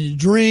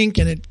drink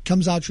and it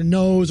comes out your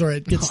nose, or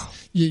it gets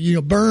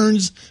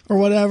burns or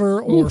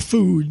whatever, or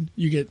food,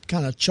 you get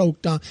kind of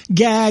choked on.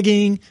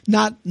 Gagging,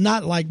 not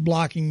like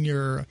blocking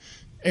your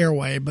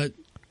airway, but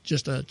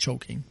just a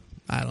choking.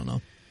 I don't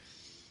know.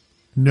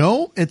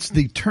 No, it's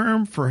the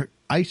term for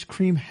ice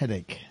cream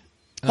headache.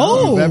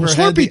 Oh,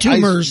 Slurpee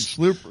tumors.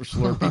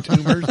 Slurpee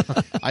tumors,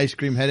 ice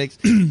cream headaches.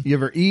 You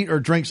ever eat or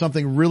drink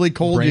something really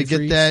cold, brain you get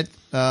freeze.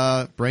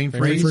 that brain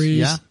freeze.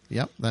 Yeah.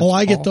 Yep.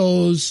 I get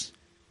those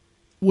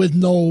with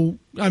no.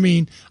 I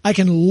mean, I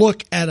can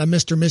look at a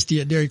Mr.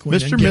 Misty at Dairy Queen.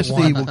 Mr.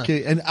 Misty will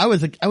kill, and I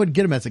would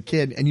get them as a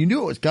kid, and you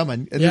knew it was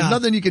coming. And there's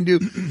nothing you can do.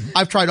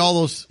 I've tried all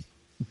those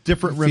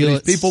different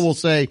remedies. People will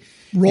say,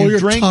 roll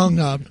your tongue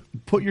up,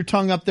 put your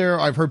tongue up there.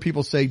 I've heard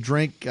people say,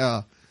 drink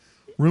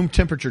room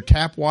temperature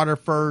tap water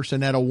first,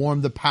 and that'll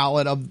warm the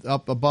palate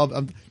up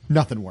above.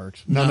 Nothing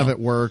works. None of it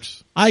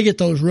works. I get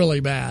those really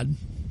bad.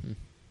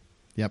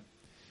 Yep.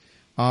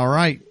 All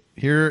right.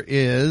 Here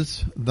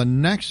is the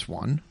next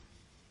one.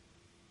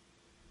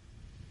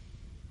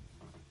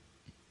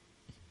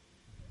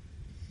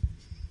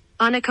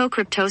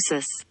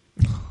 Onychocryptosis.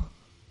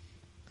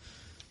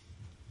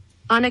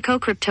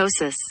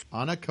 Onychocryptosis.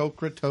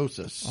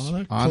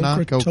 Onychocryptosis.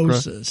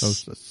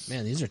 Onychocryptosis.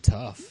 Man, these are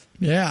tough.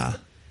 Yeah.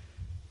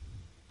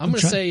 I'm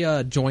going to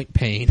say joint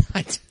pain.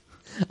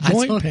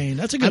 Joint pain.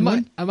 That's a good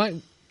one.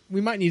 We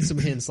might need some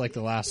hints like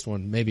the last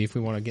one, maybe, if we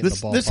want to get in the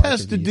ballpark. This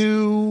has to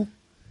do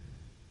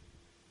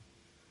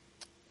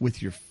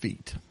with your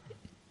feet.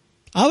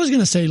 I was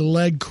going to say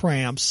leg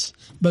cramps,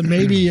 but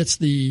maybe it's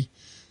with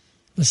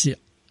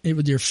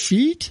your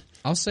feet.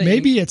 I'll say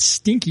Maybe it's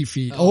stinky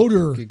feet.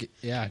 Odor. Good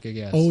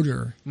guess.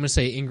 Odor. I'm going to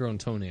say ingrown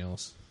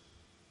toenails.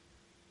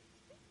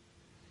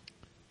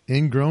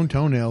 Ingrown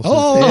toenails.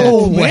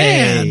 Oh, is it.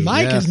 man.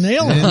 Mike Yes, is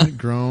nailing it.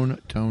 ingrown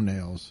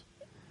toenails.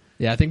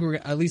 Yeah, I think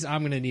at least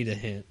I'm going to need a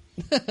hint.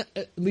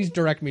 At least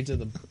direct me to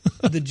the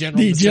general. The general,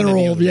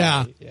 vicinity of the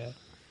yeah. body. Yeah.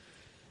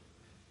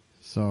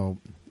 So,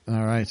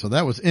 all right. So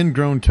that was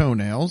ingrown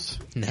toenails.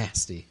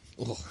 Nasty.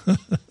 Ugh.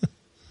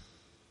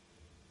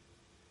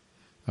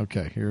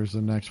 Okay, here's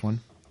the next one.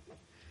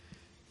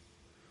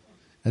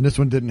 And this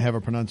one didn't have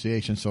a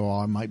pronunciation, so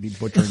I might be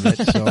butchering it.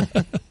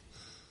 So,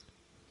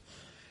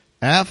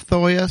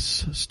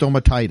 Aphthoeus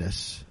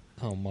stomatitis.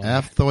 Oh my.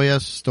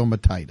 Aphthoeus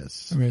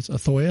stomatitis. I mean, it's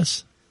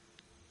Athoius.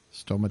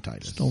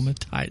 Stomatitis.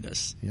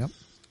 Stomatitis. Yep.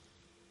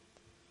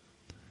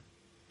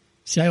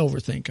 See, I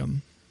overthink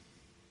them.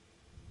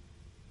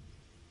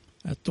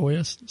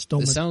 Athoius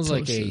stomatitis. It sounds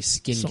like a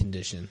skin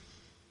condition.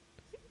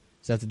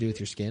 Does that have to do with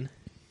your skin?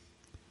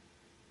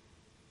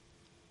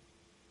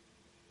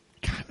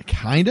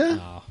 Kinda?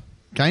 Oh.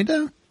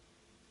 Kinda?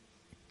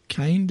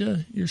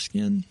 Kinda your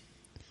skin.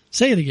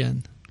 Say it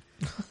again.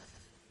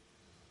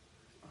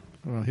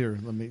 Well, here,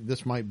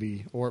 this might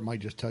be, or it might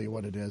just tell you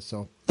what it is,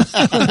 so. Well,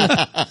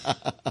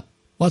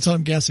 that's what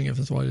I'm guessing if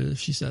that's what it is, if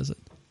she says it.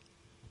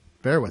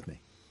 Bear with me.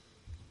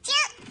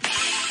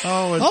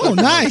 Oh, Oh,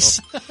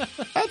 nice.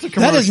 That's a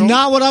commercial. That is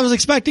not what I was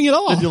expecting at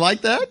all. Did you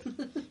like that?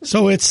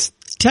 So it's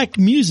tech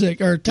music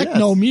or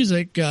techno Yes.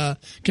 music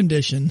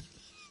condition.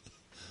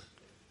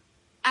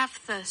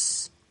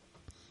 Aphthous.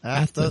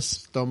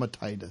 Aphthous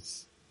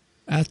stomatitis.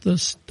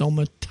 Aphthous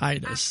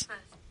stomatitis.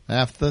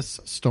 Aphthous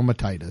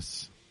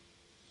stomatitis.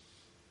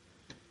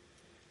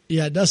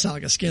 Yeah, it does sound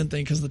like a skin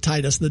thing because the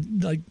titus,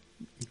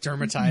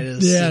 Dermatitis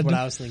Yeah, is what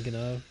I was thinking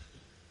of.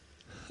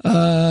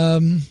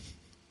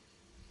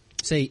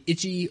 Say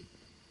itchy.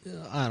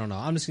 I don't know.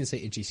 I'm just going to say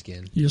itchy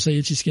skin. you say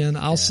itchy skin.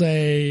 I'll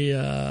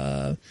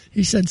say,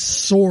 he said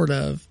sort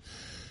of.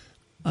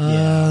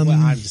 Yeah, well,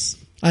 I'm just.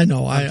 I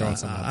know. I'm throwing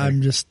something out there.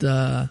 I'm just,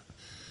 man,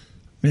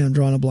 I'm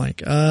drawing a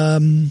blank.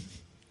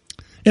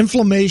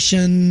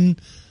 Inflammation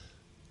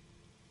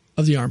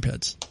of the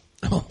armpits.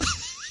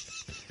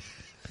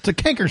 It's a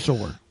canker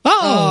sore.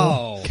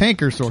 Oh.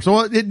 Canker sore.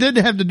 So it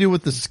didn't have to do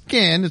with the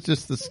skin. It's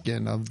just the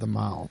skin of the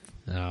mouth.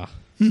 Oh.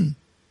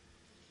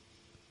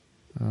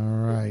 All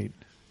right.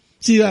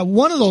 See, that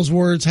one of those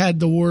words had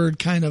the word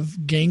kind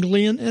of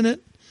ganglion in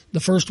it. The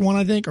first one,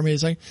 I think, or maybe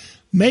it's like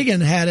Megan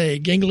had a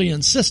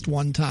ganglion cyst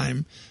one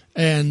time,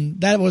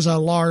 and that was a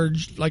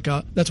large,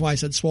 that's why I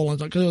said swollen,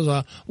 because it was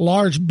a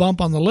large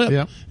bump on the lip,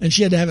 Yep. and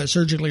she had to have it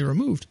surgically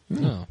removed.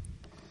 Oh.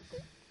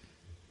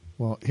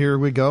 Well, here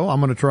we go. I'm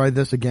going to try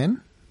this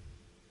again.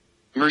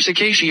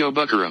 Mersicatio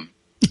buccarum.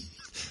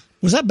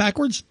 Was that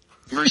backwards?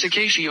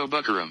 Mersicatio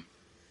buccarum.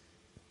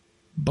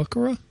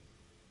 Buckera?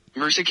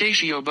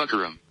 Mersicatio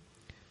buccarum.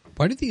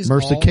 Why do these all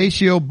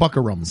Mersicatio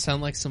buccarum.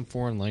 sound like some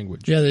foreign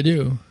language? Yeah, they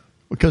do.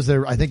 Because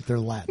I think they're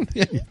Latin.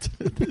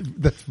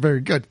 That's very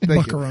good. Thank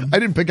you. Buccarum. I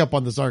didn't pick up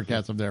on the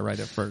sarcasm there right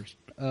at first.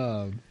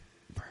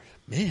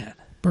 Man.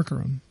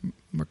 Buccarum.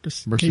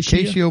 Mercatio.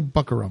 Mersicatio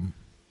buccarum.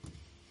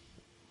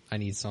 I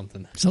need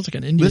something. Sounds like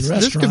an Indian This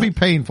restaurant. could be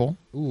painful.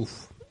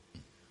 Oof.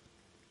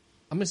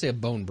 I'm going to say a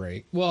bone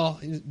break. Well,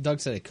 Doug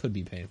said it could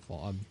be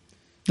painful.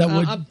 that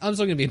would. I'm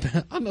still going to be.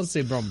 I'm going to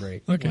say bone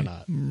break. Okay. Why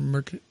not?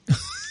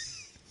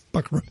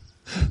 Buccarum.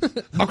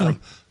 Buccarum.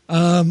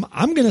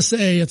 I'm going to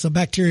say it's a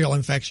bacterial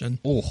infection.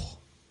 Oh.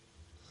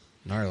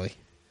 Gnarly.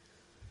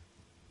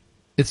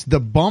 It's the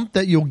bump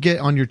that you'll get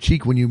on your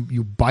cheek when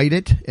you bite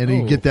it, and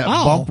you get that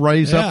Oh, bump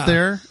raised yeah. up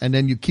there, and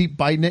then you keep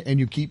biting it, and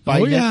you keep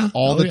biting yeah. it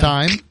all Oh, the yeah.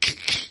 time.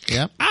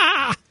 Yep.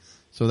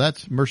 So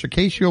that's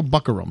Mersicatio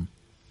buccarum.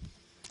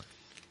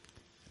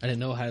 I didn't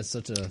know it had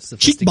such a bump.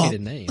 sophisticated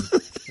name.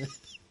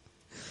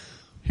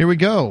 Here we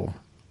go.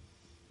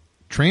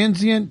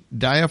 Transient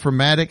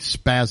diaphragmatic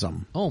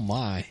spasm. Oh,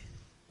 my.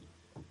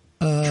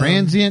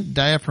 Transient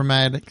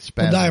diaphragmatic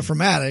spasm.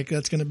 Diaphragmatic,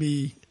 that's going to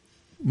be.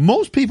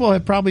 Most people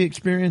have probably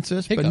experienced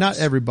this, but not Hiccups.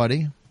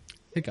 everybody.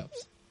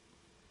 Hiccups.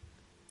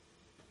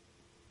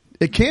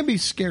 It can be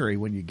scary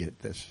when you get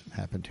this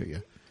happen to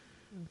you.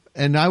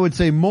 And I would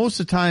say most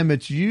of the time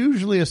it's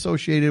usually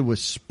associated with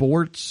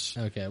sports.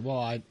 Okay, well,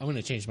 I'm going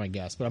to change my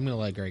guess, but I'm going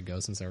to let Greg go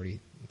since I already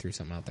threw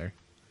something out there.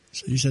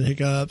 So you said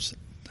hiccups.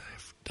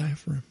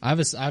 Diaphragm. I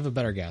have a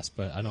better guess,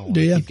 but I don't want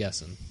Do to ya? keep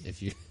guessing.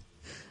 If you,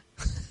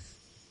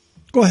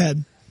 Go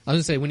ahead. I was going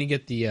to say when you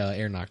get the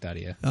air knocked out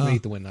of you, when you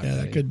get the wind knocked out Yeah,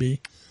 of that you. could be.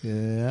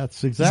 Yeah,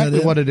 that's exactly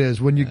it? what it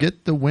is. When you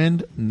get the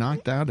wind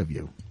knocked out of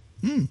you.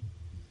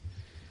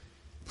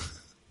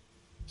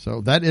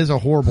 So that is a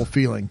horrible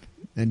feeling.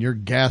 And you're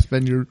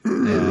gasping.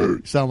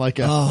 You sound like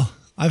a... Oh,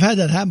 I've had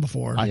that happen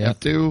before. I have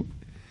to.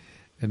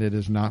 And it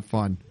is not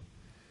fun.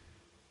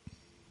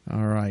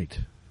 All right.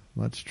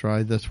 Let's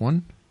try this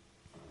one.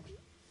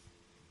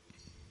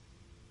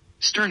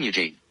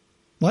 Sternutate.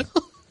 What?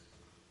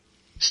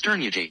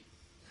 Sternutate.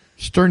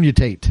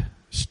 Sternutate.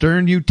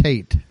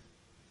 Sternutate.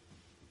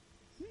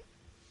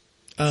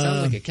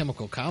 Sounds like a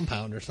chemical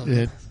compound or something.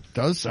 It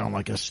does sound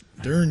like a...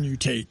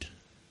 Sternutate.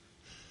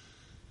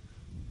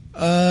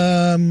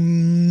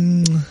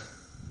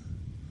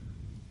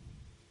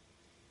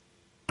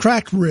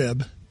 Cracked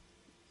rib.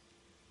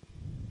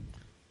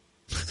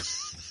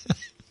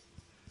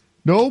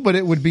 No, but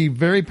it would be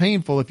very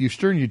painful if you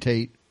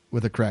sternutate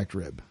with a cracked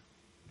rib.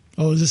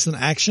 Oh, is this an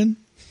action?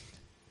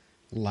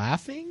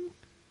 Laughing?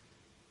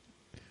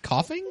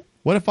 Coughing?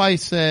 What if I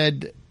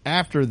said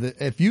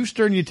if you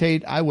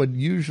sternutate, I would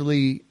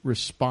usually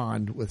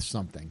respond with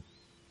something.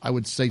 I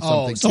would say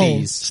something.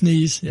 Sneeze.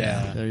 Sneeze.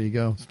 Yeah. There you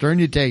go.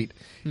 Sternutate.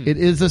 It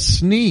is a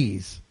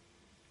sneeze.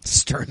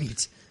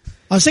 Sternate.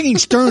 I was thinking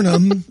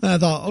sternum. And I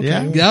thought, okay.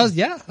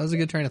 Yeah. That was a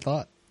good train of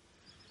thought.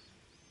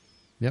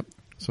 Yep.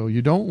 So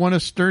you don't want to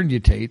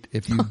sternutate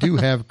if you do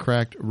have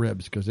cracked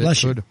ribs because it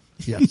Bless you. could.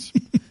 Yes.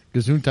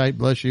 Gesundheit,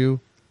 bless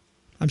you.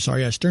 I'm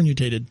sorry, I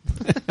sternutated.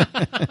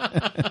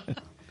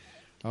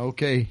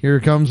 Okay, here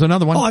comes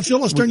another one. Oh, I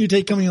feel a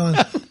sternutate coming on.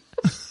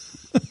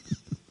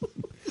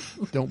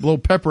 Don't blow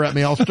pepper at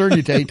me. I'll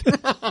sternutate.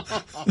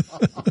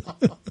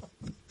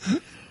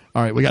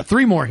 All right, we got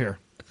 3 more here.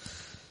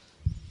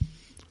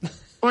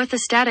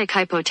 Orthostatic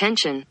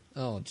hypotension.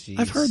 Oh, jeez.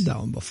 I've heard that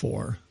one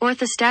before.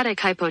 Orthostatic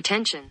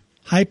hypotension.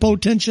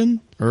 Hypotension?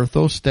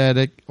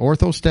 Orthostatic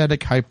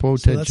hypotension.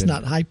 So that's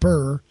not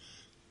hyper.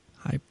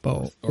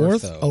 Hypo.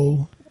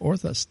 Ortho.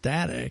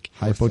 Orthostatic.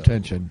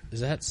 Hypotension.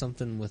 Is that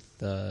something with,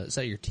 is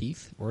that your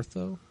teeth?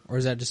 Ortho? Or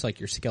is that just like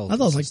your skeleton? I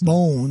thought it was like system?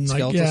 bone. Like,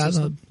 Skeletal yeah,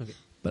 system? Okay.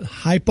 but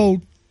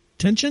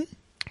hypotension?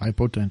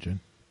 Hypotension.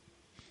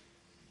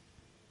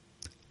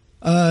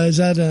 Is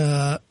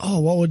that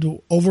what would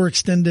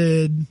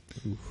overextended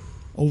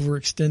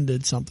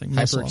something?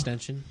 muscle.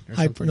 Hyperextension? Or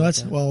Hyper. something No, like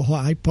that's that? well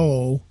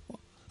hypo.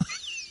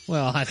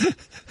 Well, I don't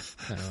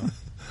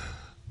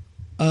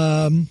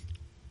know.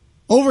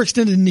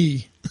 Overextended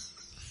knee.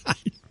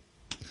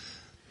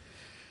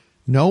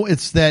 No,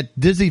 it's that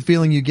dizzy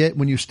feeling you get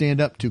when you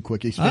stand up too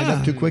quick. You stand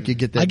up too quick, you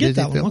get that I get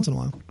dizzy that one feeling. once in a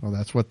while. Well,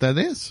 that's what that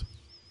is.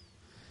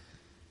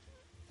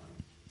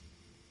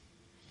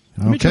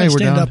 Let me try Okay, to we're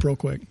stand down, up real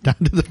quick. down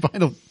to the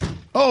final.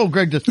 Oh,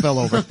 Greg just fell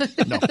over.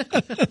 No.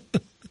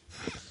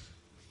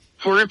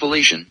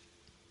 Horripilation.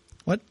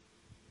 What?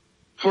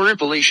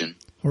 Horripilation.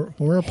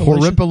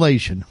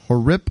 Horripilation.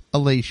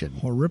 Horripilation.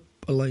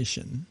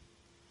 Horripilation.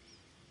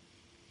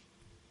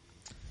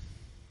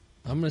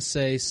 I'm going to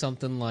say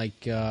something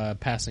like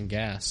passing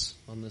gas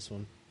on this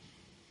one.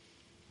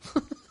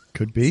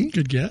 Could be.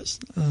 Good guess.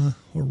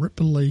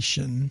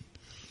 Horripilation.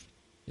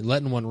 You're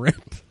letting one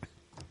rip.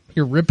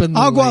 You're ripping the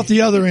I'll go leg. out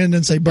the other end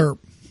and say burp.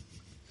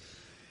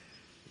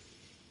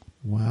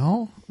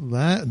 Well,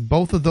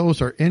 both of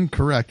those are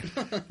incorrect.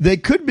 They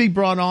could be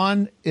brought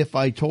on if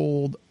I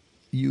told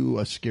you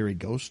a scary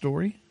ghost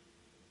story.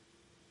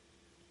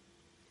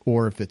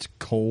 Or if it's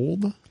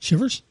cold.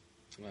 Shivers?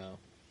 Wow.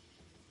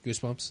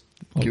 Goosebumps?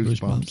 Oh,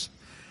 Goosebumps.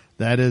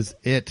 That is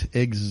it.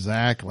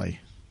 Exactly.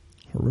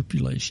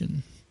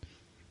 Horripilation.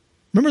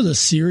 Remember the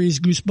series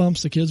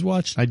Goosebumps the kids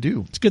watched? I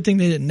do. It's a good thing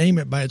they didn't name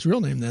it by its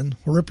real name then.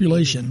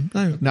 Horripilation.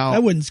 Now-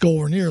 that wouldn't go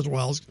over near as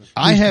well as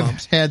I have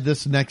Goosebumps. had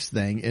this next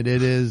thing, and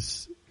it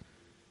is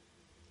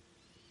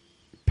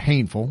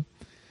painful.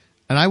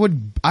 And I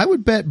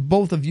would bet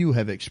both of you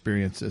have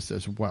experienced this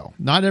as well.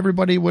 Not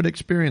everybody would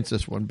experience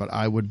this one, but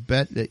I would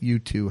bet that you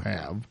two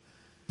have.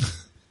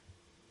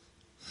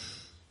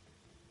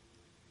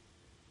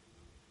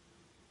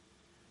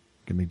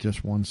 Give me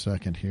just 1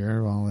 second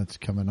here while it's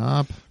coming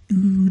up. All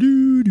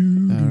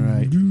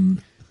right.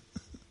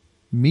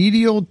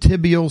 Medial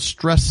tibial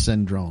stress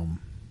syndrome.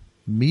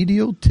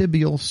 Medial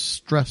tibial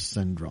stress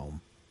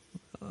syndrome.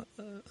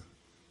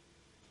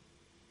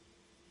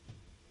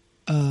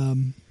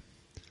 And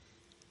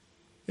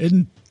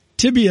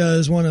tibia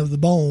is one of the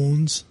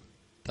bones.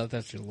 Thought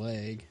that's your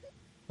leg.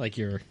 Like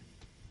your...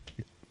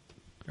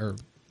 Or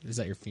is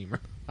that your femur?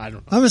 I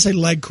don't know. I'm going to say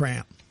leg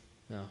cramp.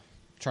 No.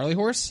 Charlie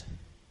horse?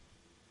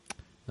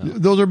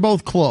 Those are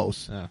both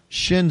close. Oh.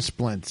 Shin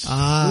splints.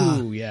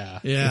 Ooh, yeah.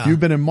 Yeah. If you've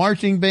been in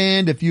marching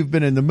band, if you've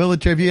been in the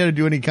military, if you had to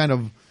do any kind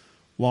of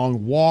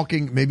long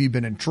walking, maybe you've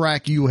been in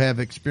track, you have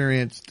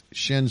experienced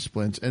shin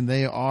splints, and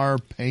they are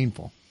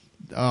painful.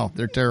 Oh,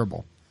 they're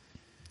terrible.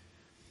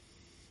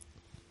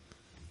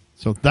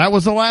 So that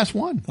was the last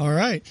one. All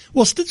right.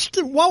 Well,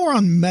 while we're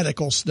on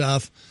medical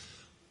stuff,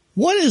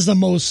 what is the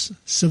most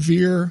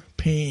severe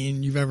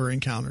pain you've ever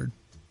encountered?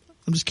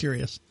 I'm just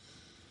curious.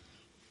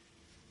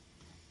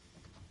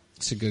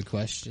 It's a good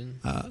question.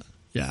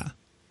 Yeah.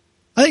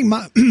 I think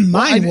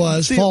mine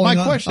was falling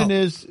My on. question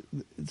is,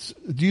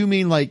 do you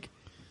mean like,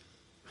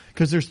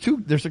 because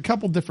there's a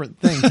couple different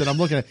things that I'm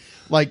looking at.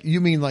 Like,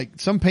 you mean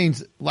like some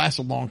pains last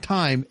a long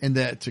time and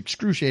that's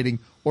excruciating,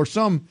 or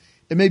some,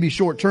 it may be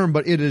short term,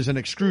 but it is an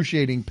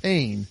excruciating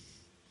pain.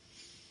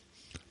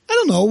 I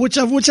don't know,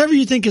 whichever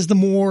you think is the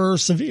more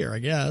severe, I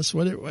guess.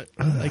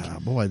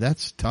 Boy,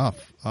 that's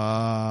tough.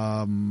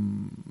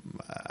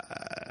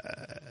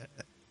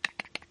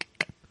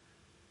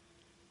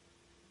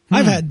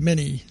 I've had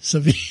many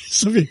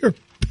severe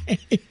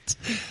pains.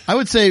 I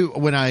would say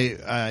when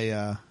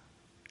I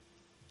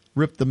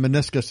ripped the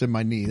meniscus in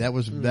my knee, that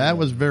was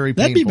very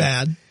painful. That'd be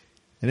bad.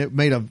 And it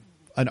made a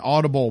an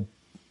audible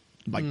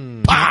like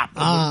pop.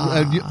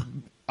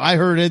 I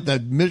heard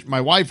it.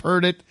 My wife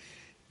heard it.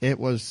 It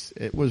was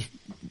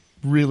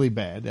really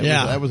bad.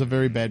 That was a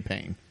very bad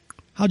pain.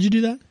 How'd you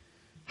do that?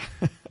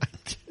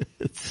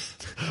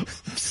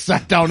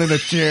 Sat down in a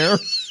chair.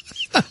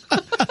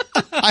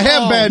 I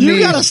have bad knees. You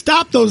got to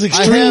stop those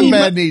extreme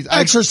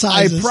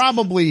exercises. I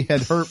probably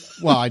had hurt.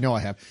 Well, I know I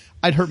have.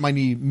 I'd hurt my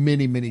knee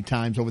many, many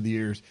times over the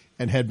years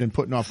and had been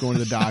putting off going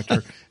to the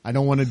doctor. I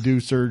don't want to do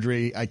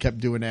surgery. I kept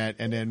doing that.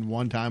 And then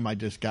one time I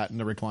just got in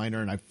the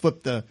recliner and I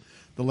flipped the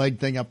leg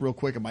thing up real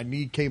quick and my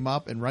knee came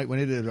up and right when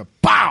it did a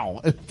pow,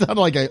 it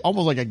sounded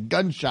almost like a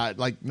gunshot,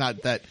 like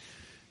not that,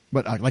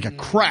 but like a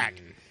crack.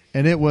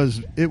 And it was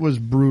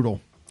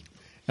brutal.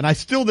 And I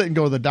still didn't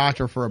go to the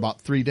doctor for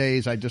about 3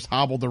 days. I just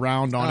hobbled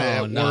around on it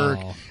at work.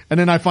 And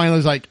then I finally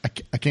was like,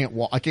 I can't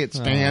walk. I can't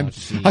stand.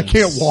 I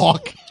can't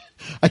walk.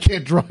 I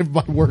can't drive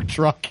my work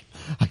truck.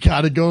 I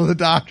got to go to the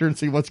doctor and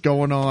see what's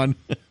going on.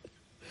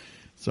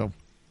 So,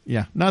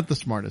 yeah, not the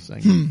smartest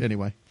thing.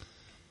 Anyway.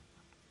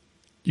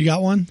 You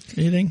got one?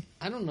 Anything?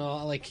 I don't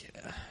know. Like,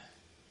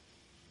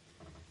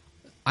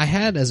 I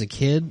had as a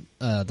kid,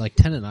 like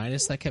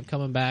tendonitis that kept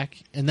coming back,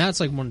 and that's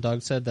like one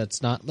Doug said.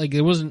 That's not like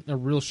it wasn't a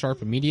real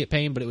sharp immediate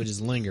pain, but it would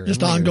just linger,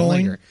 just and linger, ongoing.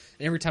 And linger.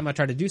 And every time I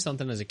tried to do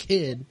something as a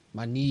kid,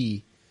 my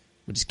knee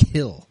would just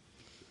kill.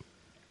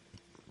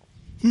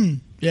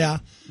 Yeah,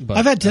 But,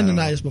 I've had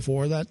tendonitis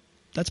before.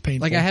 That's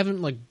painful. Like I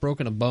haven't like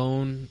broken a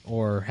bone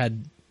or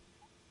had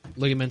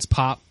ligaments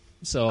pop,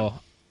 so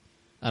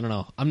I don't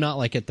know. I'm not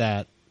like at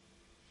that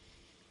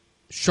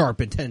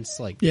sharp, intense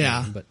like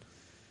Yeah. pain, but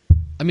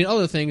I mean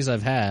other things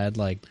I've had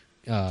like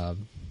I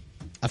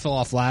fell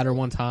off ladder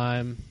one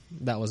time.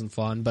 That wasn't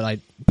fun, but I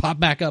popped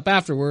back up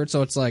afterwards,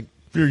 so it's like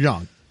You're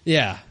young.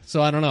 yeah.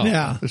 So I don't know.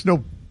 Yeah. There's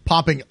no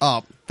popping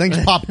up. Things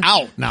pop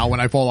out now when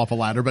I fall off a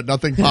ladder, but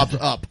nothing pops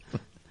up.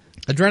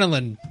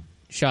 Adrenaline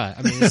shot.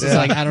 I mean, this is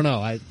like I don't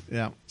know.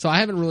 Yeah. So I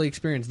haven't really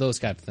experienced those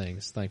type of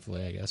things,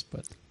 thankfully, I guess.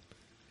 But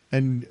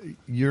And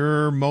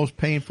your most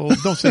painful,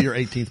 don't say your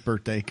 18th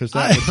birthday, because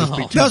that would just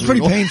be too that was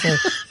pretty brutal. painful.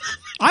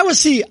 I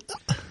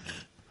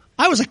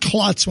was a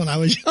klutz when I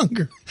was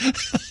younger.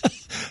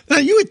 Now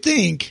you would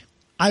think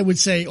I would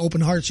say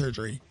open heart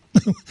surgery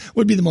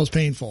would be the most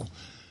painful,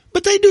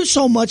 but they do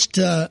so much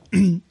to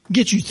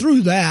get you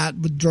through that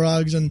with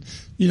drugs and,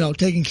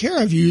 taking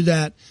care of you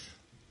that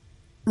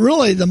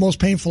really the most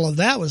painful of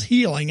that was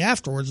healing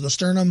afterwards, the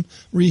sternum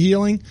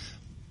rehealing.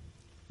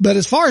 But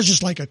as far as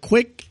just like a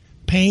quick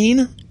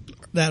pain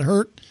that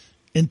hurt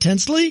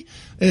intensely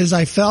is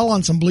I fell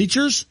on some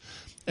bleachers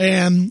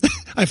and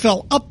I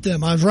fell up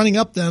them. I was running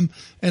up them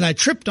and I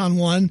tripped on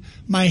one.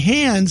 My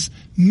hands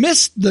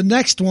missed the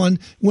next one,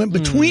 went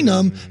between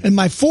them, and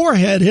my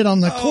forehead hit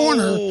on the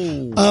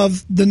corner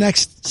of the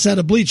next set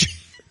of bleachers.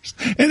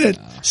 And it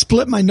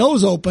split my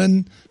nose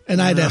open and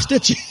I'd have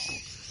stitches.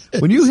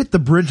 When you hit the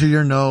bridge of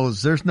your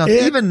nose, there's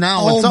nothing. Even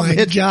now, when something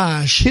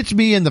hits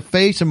me in the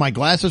face and my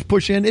glasses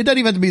push in, it doesn't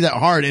even have to be that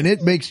hard, and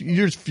it makes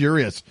you're just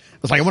furious.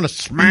 It's like I want to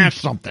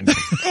smash something.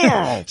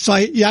 So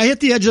I hit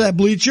the edge of that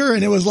bleacher,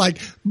 and it was like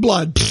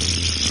blood.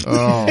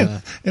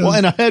 Oh,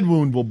 and a head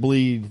wound will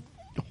bleed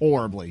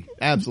horribly,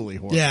 absolutely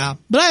horribly. Yeah,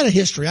 but I had a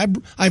history.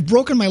 I've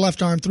broken my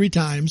left arm 3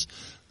 times.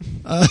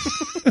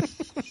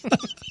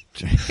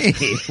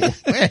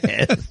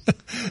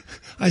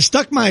 I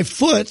stuck my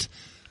foot.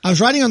 I was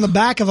riding on the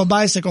back of a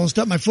bicycle and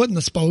stuck my foot in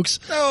the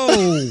spokes.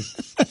 Oh,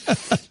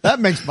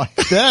 that's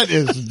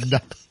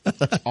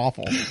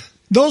awful.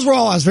 Those were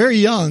all, I was very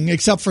young,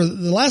 except for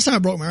the last time I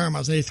broke my arm, I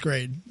was in 8th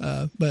grade.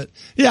 But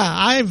yeah,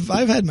 I've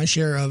had my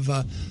share of,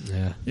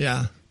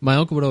 yeah. My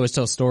uncle would always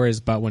tell stories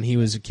about when he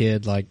was a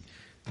kid, like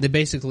they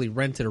basically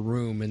rented a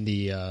room in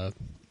the,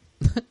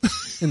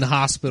 in the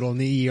hospital, in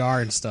the ER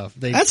and stuff.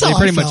 That's how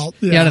I felt.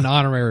 He had an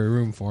honorary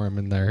room for him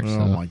in there.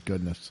 Oh my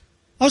goodness.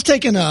 I was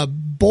taking a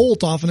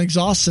bolt off an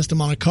exhaust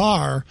system on a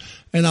car,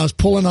 and I was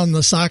pulling on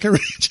the socket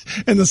wrench,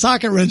 and the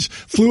socket wrench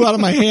flew out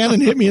of my hand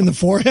and hit me in the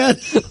forehead.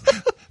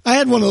 I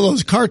had one of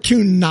those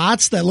cartoon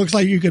knots that looks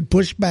like you could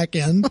push back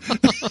in.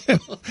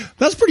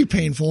 That's pretty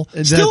painful.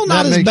 Still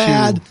not as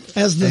bad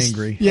as this.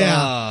 Angry.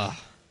 Yeah.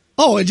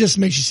 Oh, it just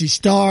makes you see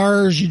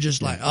stars. You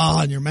just like,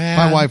 and you're mad.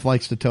 My wife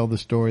likes to tell the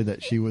story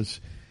that she was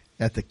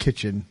at the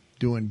kitchen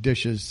doing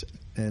dishes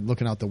and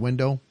looking out the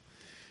window,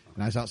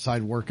 and I was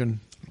outside working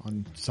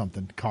on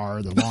something,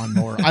 car, the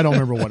lawnmower. I don't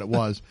remember what it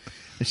was.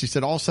 And she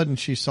said all of a sudden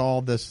she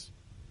saw this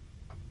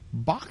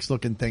box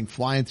looking thing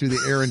flying through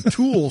the air and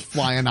tools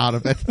flying out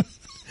of it.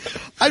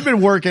 I'd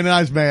been working and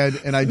I was mad,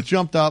 and I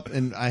jumped up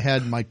and I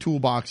had my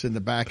toolbox in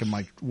the back of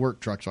my work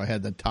truck. So I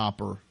had the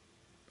topper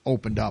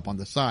opened up on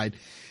the side,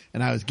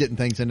 and I was getting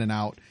things in and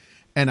out,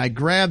 and I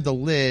grabbed the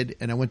lid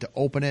and I went to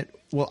open it.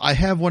 Well, I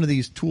have one of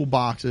these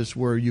toolboxes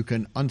where you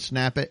can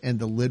unsnap it and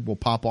the lid will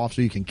pop off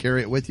so you can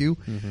carry it with you.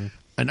 Mm-hmm.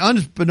 And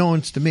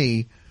unbeknownst to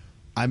me,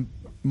 I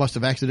must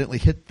have accidentally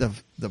hit the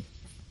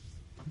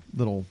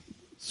little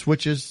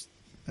switches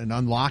and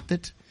unlocked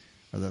it,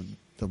 or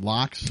the the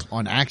locks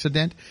on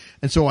accident.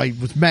 And so I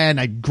was mad and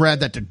I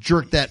grabbed that to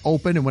jerk that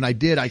open. And when I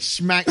did, I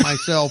smacked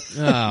myself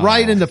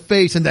right in the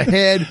face and the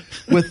head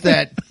with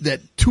that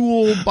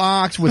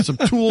toolbox with some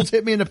tools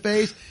hit me in the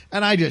face.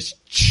 And I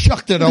just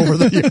chucked it over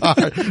the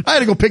yard. I had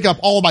to go pick up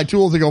all my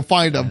tools and go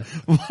find them.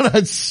 But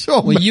I'm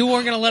so Well, you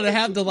weren't going to let it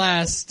have the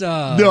last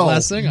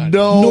thing on it.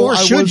 No, Nor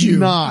I should was you.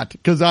 not.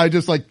 Cause I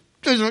just like,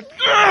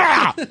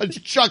 I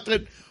just chucked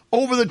it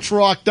over the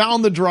truck,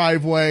 down the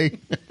driveway.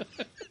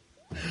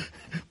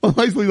 Well,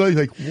 Leslie's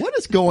like, what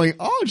is going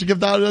on? She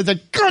kept out and I was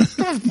like, I'm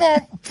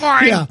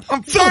fine. Yeah.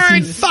 I'm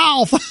fine.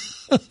 Foul.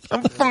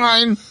 I'm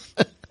fine.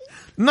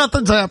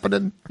 Nothing's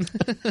happening.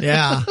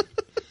 Yeah.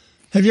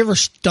 Have you ever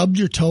stubbed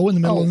your toe in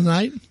the middle of the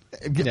night?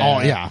 Oh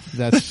yeah.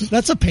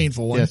 That's a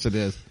painful one. Yes, it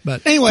is.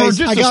 But anyways,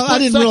 For just I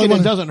didn't really it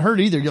want to. doesn't hurt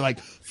either. You're like,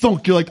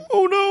 thunk. You're like,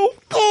 oh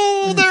no.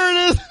 Oh, there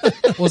it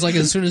is. It was like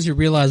as soon as you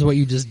realize what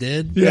you just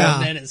did, Yeah.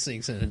 then it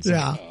sinks in. It's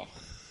Yeah. like, oh.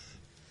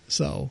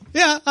 So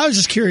yeah, I was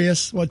just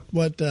curious what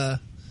we're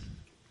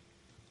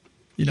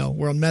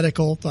on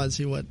medical. Thought I'd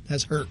see what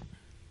has hurt.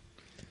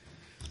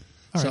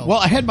 All right. So- Well,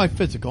 I had my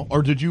physical,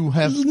 or did you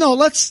have? No,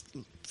 let's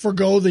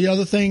forgo the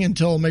other thing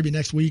until maybe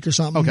next week or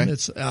something. Okay.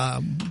 It's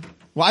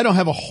Well, I don't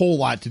have a whole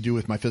lot to do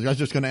with my physical. I was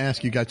just going to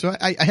ask you guys. So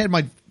I had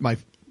my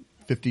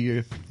 50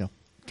 year,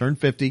 turned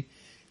 50,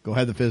 go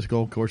have the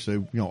physical. Of course,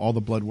 all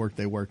the blood work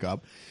they work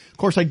up. Of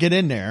course, I get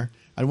in there.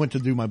 I went to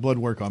do my blood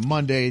work on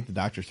Monday. The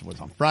doctor was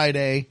on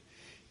Friday.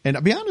 And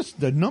I'll be honest,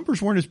 the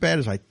numbers weren't as bad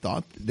as I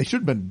thought. They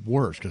should have been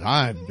worse because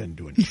I've been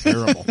doing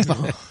terrible.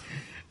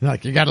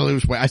 Like, you got to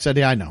lose weight. I said,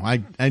 yeah, I know.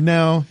 I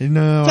know.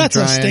 that's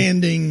I'm a trying.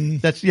 standing.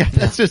 That's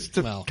just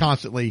Well.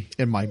 constantly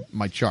in my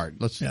chart.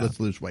 Let's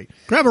lose weight.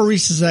 Grab a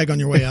Reese's egg on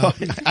your way out.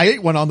 I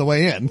ate one on the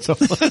way in, so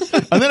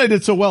and then I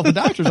did so well at the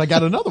doctors. I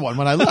got another one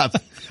when I left.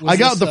 I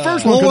got the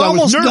first one Well, because we're I was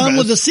almost nervous. done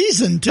with the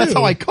season too. That's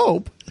how I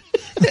cope.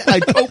 I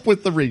cope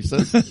with the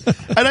Reese's,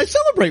 and I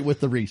celebrate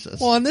with the Reese's.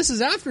 Well, and this is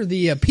after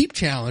the peep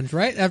challenge,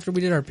 right? After we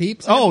did our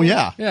peeps. Oh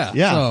yeah,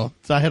 Yeah.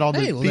 So I had all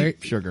the Hey, well,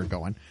 beet sugar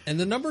going. And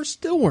the numbers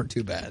still weren't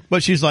too bad.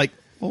 But she's like,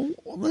 "Oh,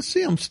 let's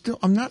see.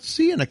 I'm not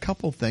seeing a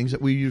couple things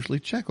that we usually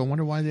check. I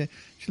wonder why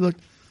she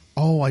looked.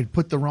 Oh, I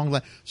put the wrong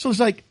blood. So it's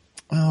like,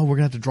 oh, we're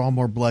gonna have to draw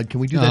more blood.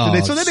 Can we do that Oh,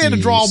 today? So then they had to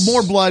draw jeez.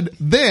 more blood.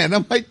 Then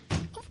I'm like,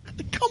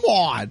 come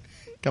on.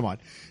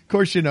 Of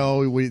course,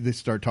 they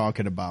start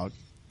talking about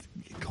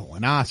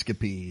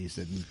colonoscopies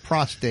and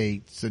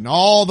prostates and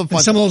all the fun.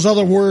 And some of those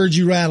other words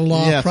you rattled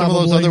off. Yeah, probably.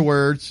 some of those other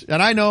words.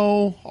 And I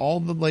know all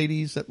the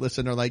ladies that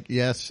listen are like,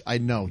 yes, I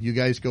know. You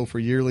guys go for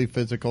yearly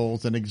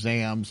physicals and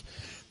exams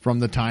from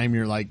the time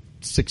you're like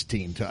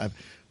 16 to,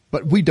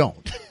 but we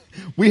don't.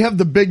 We have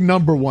the big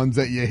number ones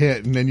that you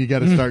hit and then you got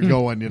to start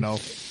going,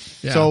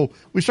 Yeah. So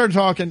we started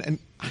talking and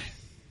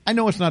I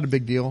know it's not a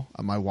big deal.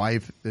 My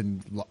wife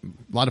and a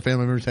lot of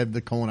family members have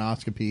the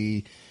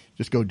colonoscopy.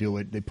 Just go do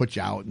it. They put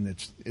you out and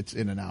it's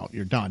in and out.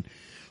 You're done.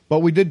 But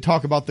we did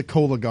talk about the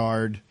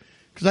Cologuard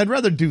because I'd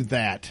rather do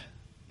that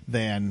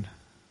than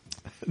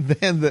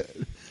the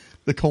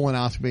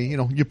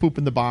colonoscopy. You poop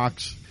in the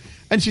box.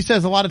 And she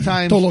says a lot of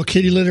times, Throw a little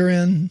kitty litter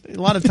in. a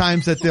lot of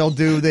times that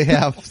they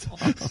have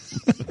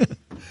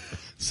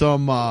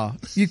some,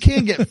 you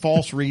can get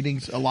false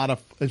readings.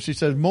 And she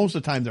says most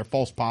of the time they're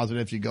false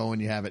positives. You go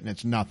and you have it and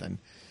it's nothing.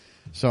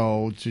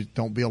 So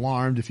don't be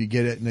alarmed if you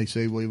get it and they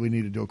say, well, we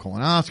need to do a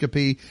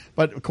colonoscopy.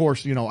 But of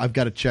course, I've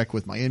got to check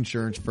with my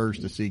insurance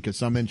first to see because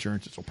some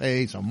insurances will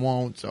pay, some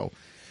won't. So,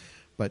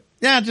 but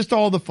yeah, just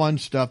all the fun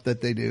stuff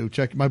that they do.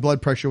 Check. My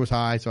blood pressure was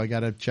high, so I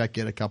got to check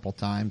it a couple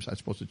times. I was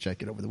supposed to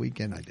check it over the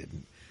weekend. I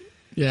didn't.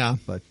 Yeah.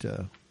 But,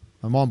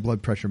 I'm on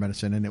blood pressure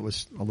medicine and it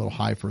was a little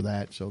high for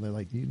that. So they're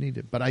like, you need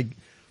it. But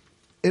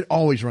it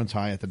always runs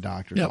high at the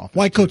doctor's office.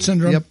 White coat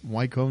syndrome. Yep.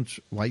 White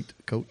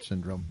coat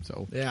syndrome.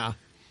 So Yeah.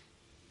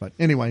 but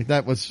anyway,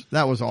 that was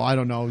all. I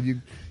don't know.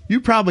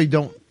 You probably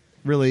don't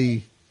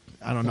really.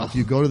 I don't know if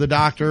you go to the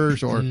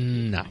doctors or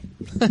No.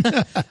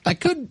 I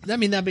could. I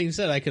mean, that being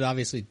said, I could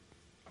obviously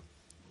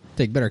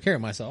take better care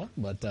of myself,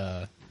 but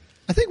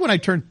I think when I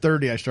turned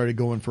 30, I started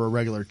going for a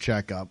regular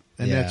checkup,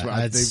 and Yeah, that's what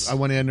that's- I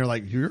went in. They're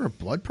like, "Your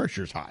blood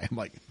pressure's high." I'm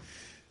like,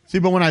 "See,"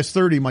 but when I was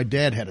 30, my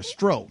dad had a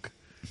stroke,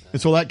 and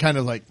so that kind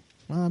of like,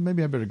 well,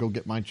 maybe I better go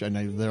get mine.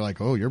 And they're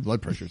like, "Oh, your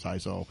blood pressure's high,"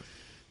 so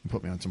they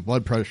put me on some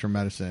blood pressure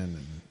medicine.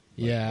 And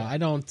yeah, I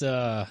don't.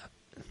 Well,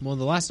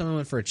 the last time I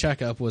went for a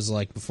checkup was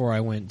like before I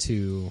went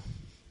into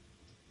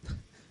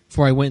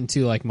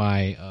like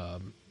my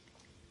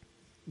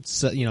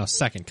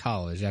second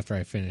college after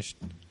I finished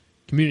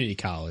community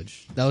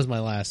college. That was my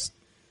last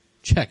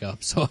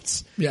checkup, so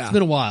it's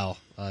been a while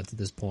to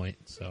this point.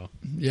 So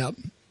Yep.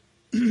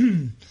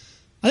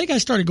 I think I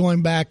started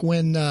going back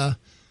when I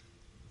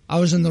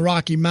was in the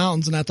Rocky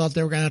Mountains and I thought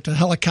they were going to have to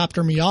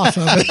helicopter me off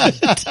of it.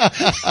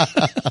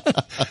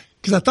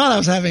 Because I thought I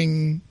was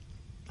having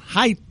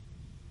high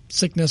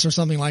sickness or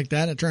something like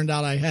that. It turned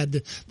out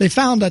they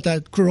found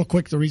that real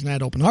quick, the reason I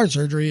had open heart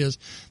surgery is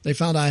they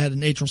found I had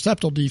an atrial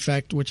septal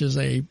defect, which is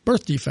a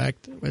birth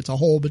defect. It's a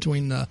hole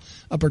between the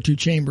upper two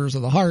chambers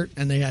of the heart,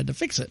 and they had to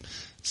fix it.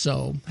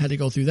 So had to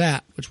go through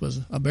that, which was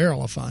a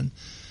barrel of fun.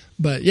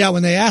 But yeah,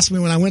 when they asked me,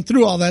 when I went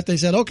through all that, they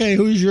said, okay,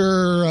 who's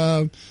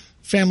your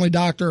family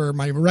doctor or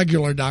my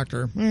regular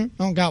doctor? I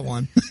don't got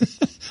one.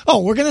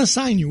 Oh, we're going to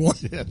assign you one.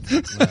 Yeah.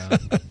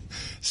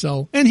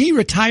 So, and he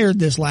retired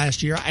this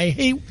last year. I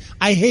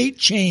hate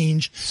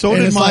change. So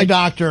and did my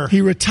doctor.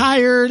 He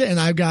retired, and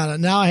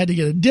now I had to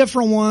get a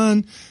different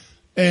one,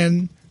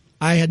 and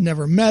I had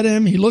never met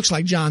him. He looks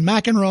like John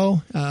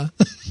McEnroe.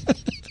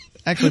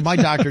 Actually, my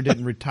doctor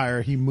didn't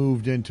retire. He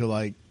moved into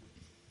like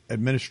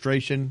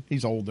administration.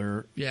 He's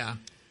older. Yeah.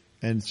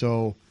 And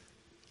so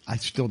I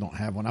still don't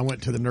have one. I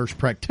went to the nurse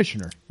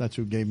practitioner. That's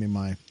who gave me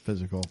my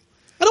physical.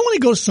 I don't want to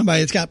go to somebody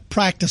that's got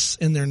practice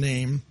in their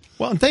name.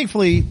 Well, and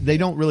thankfully they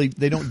don't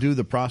do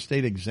the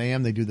prostate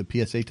exam. They do the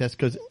PSA test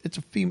because it's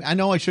a female. I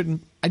know I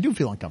shouldn't. I do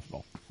feel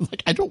uncomfortable.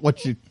 Like I don't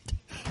want you.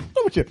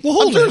 Well,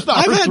 hold sure it. it's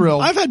not her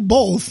thrill. I've had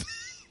both.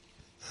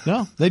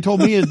 No, they told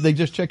me they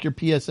just check your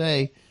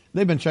PSA.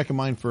 They've been checking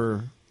mine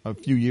for a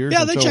few years.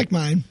 Yeah, they check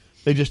mine.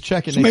 They just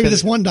check it. So maybe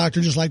this one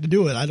doctor just liked to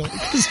do it. I don't.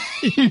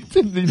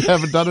 You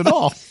haven't done it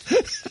all.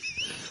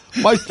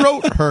 My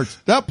throat hurts.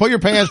 Now put your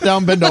pants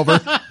down, bend over.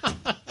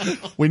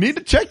 We need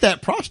to check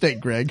that prostate,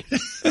 Greg.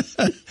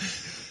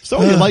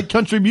 So you like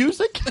country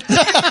music?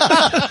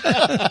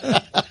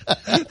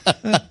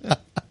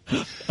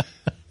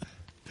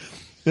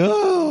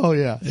 Oh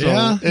yeah. So,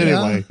 yeah.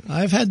 Anyway, yeah.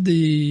 I've had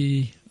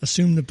the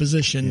assume the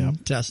position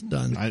test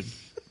done.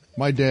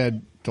 My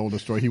dad told a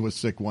story. He was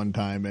sick one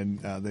time, and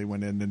they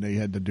went in and they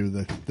had to do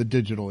the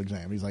digital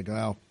exam. He's like,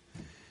 well.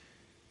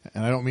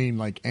 And I don't mean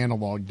like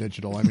analog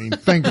digital. I mean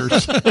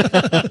fingers.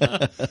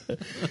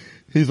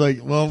 He's like,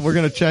 well, we're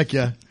going to check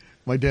you.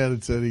 My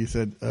dad he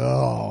said,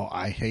 oh,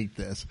 I hate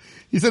this.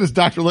 He said his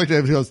doctor looked at him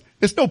and he goes,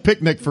 it's no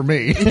picnic for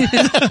me.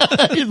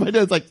 My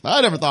dad's like,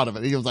 I never thought of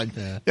it. He was like,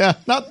 yeah,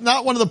 not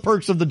one of the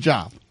perks of the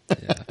job.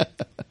 Yeah.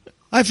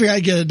 I figured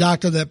I'd get a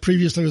doctor that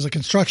previously was a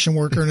construction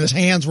worker and his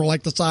hands were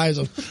like the size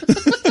of.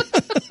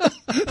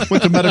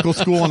 Went to medical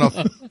school on a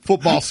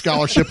football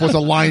scholarship, was a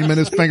lineman.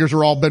 His fingers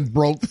are all been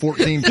broke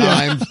 14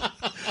 times.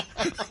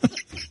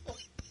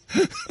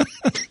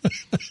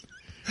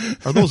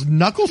 Are those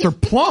knuckles or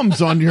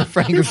plums on your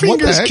fingers? Your fingers what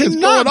the heck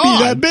cannot is be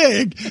going on? that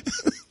big.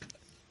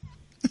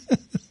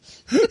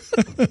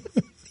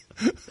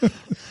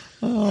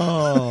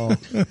 Oh,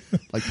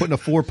 like putting a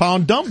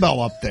 4-pound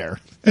dumbbell up there.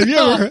 Have you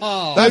ever,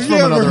 That's from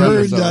another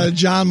heard episode.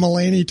 John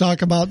Mulaney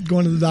talk about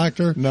going to the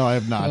doctor? No, I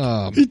have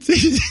not. He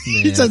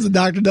says the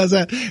doctor does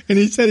that, and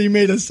he said he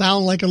made a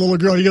sound like a little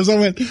girl. He goes, I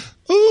went,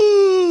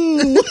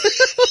 ooh.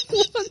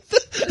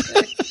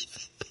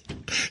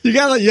 You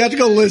have to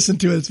go listen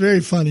to it. It's very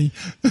funny.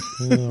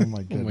 Oh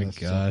my goodness.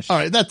 Oh my gosh. All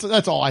right,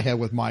 that's all I had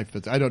with my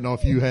fits. I don't know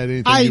if you had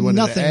anything you wanted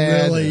nothing to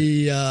add.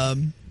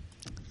 really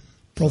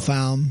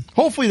profound.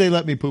 Hopefully they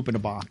let me poop in a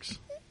box.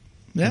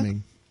 Yeah. I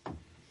mean,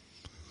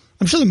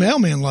 I'm sure the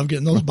mailman loved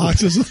getting those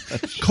boxes.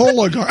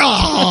 Cola car.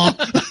 Oh.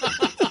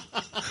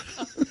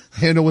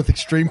 handle with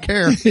extreme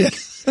care. Yeah.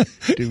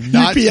 Do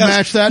not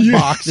smash that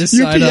box. This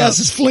side UPS up.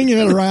 is flinging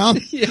it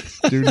around.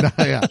 Do not,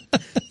 yeah.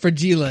 For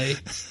Gile.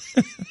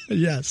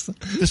 Yes.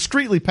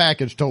 Discreetly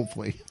packaged,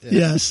 hopefully.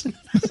 Yes.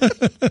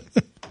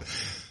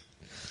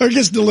 Or it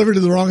gets delivered to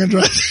the wrong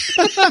address.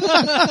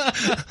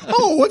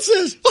 Oh, what's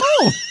this?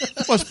 Oh,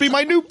 Must be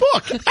my new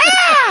book.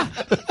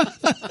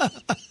 Ah!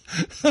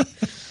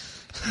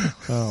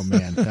 Oh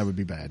man, that would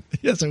be bad.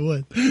 yes, it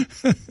would.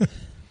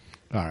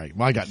 All right.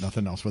 Well, I got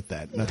nothing else with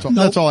that. That's all.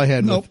 Nope. That's all I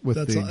had Nope. with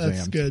That's the all- exams.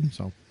 that's good.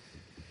 So,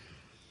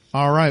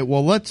 all right.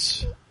 Well,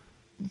 let's.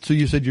 So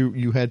you said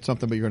you had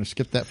something, but you're going to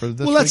skip that for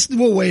this. Well,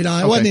 we'll wait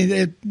on it.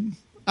 Okay.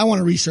 I want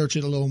to research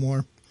it a little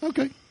more.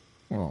 Okay.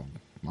 Well,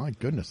 my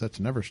goodness, that's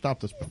never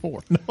stopped us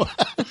before.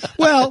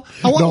 Well,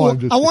 No, I'm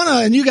just- I want to,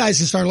 and you guys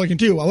can start looking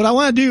too. What I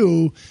want to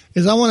do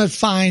is I want to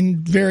find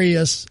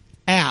various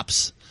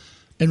apps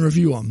and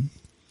review them.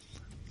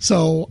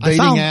 So I Dating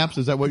found, apps?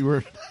 Is that what you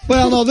were?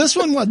 well, no, this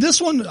one,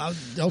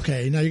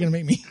 okay, now you're going to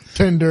make me,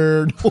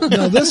 Tinder.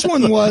 no, this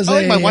one was I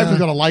think my wife is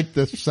going to like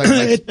this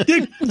segment.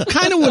 it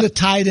kind of would have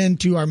tied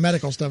into our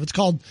medical stuff. It's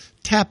called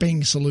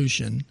Tapping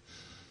Solution.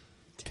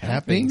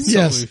 Tapping?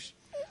 Yes. Solution.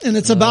 And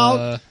it's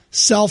about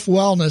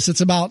self-wellness.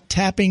 It's about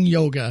tapping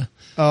yoga.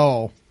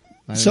 Oh.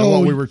 I didn't So- know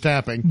what we were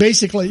tapping.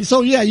 Basically,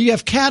 so yeah, you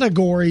have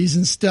categories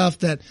and stuff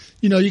that,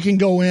 you can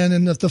go in,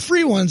 and the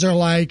free ones are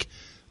like,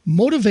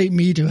 motivate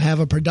me to have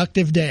a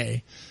productive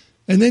day.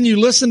 And then you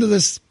listen to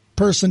this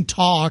person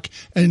talk,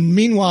 and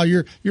meanwhile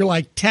you're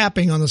like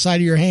tapping on the side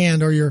of your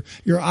hand or your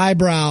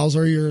eyebrows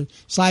or your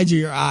sides of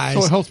your eyes.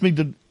 So it helps me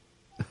to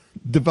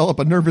develop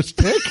a nervous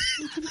tick.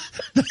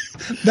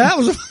 That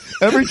was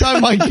Every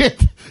time I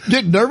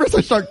get nervous,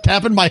 I start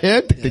tapping my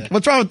head. Yeah.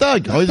 What's wrong with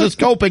Doug? Oh, he's just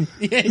coping.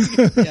 Yeah,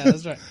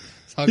 that's right.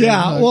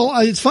 yeah. Well,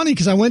 it's funny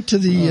because I went to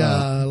the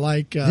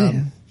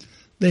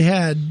they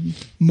had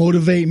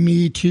motivate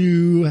me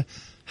to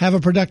have a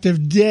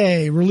productive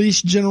day,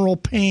 release general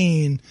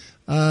pain,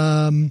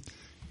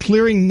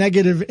 clearing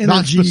negative energy.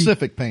 Not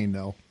specific pain,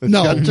 though. It's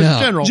No, just no.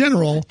 general.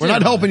 General. We're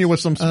not helping you with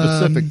some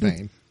specific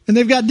pain. And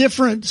they've got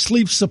different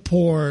sleep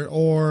support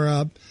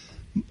or,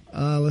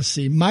 let's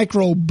see,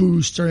 micro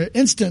boosts or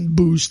instant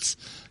boosts,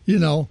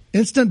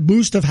 instant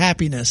boost of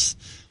happiness.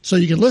 So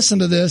you can listen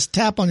to this,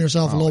 tap on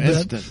yourself a little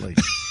bit. Instantly.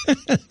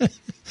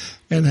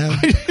 And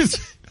have,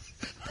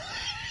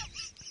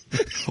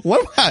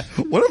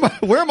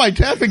 where am I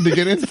tapping to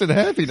get instant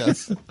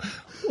happiness?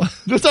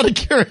 Just out of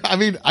curiosity. I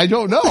mean, I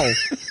don't know.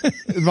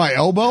 My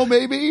elbow,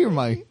 maybe,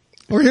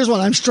 or here's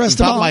what I'm stressed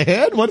top about. of my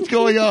head. What's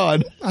going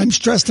on? I'm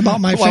stressed about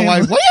my My family.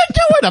 wife, what are you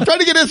doing? I'm trying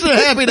to get instant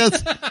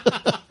happiness.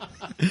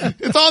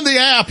 It's on the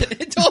app.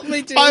 It told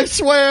me to. I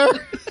swear.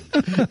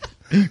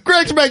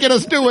 Greg's making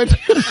us do it.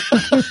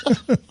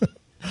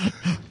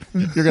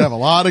 You're going to have a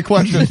lot of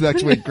questions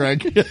next week,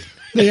 Greg.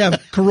 They have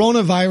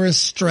coronavirus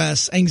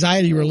stress,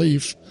 anxiety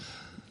relief.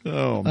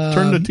 Oh,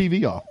 turn the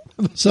TV off.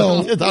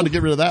 So, It's how to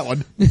get rid of that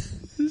one.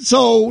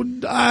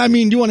 I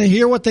mean, do you want to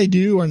hear what they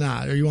do or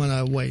not? Or you want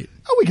to wait?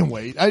 Oh, we can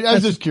wait. I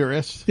was just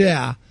curious.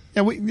 Yeah.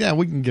 Yeah, we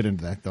can get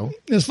into that though.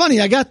 It's funny.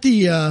 I got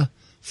the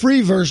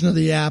free version of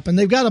the app, and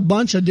they've got a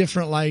bunch of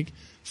different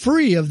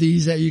free of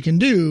these that you can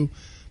do.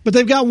 But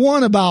they've got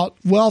one about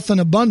wealth and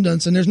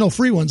abundance, and there's no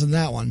free ones in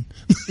that one.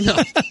 No.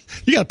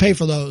 You got to pay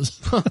for those.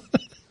 Well,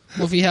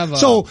 if you have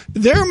So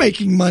they're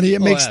making money.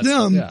 It makes that's-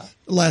 them yeah.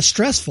 less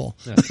stressful.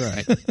 that's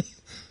right.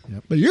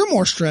 But you're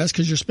more stressed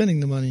because you're spending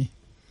the money.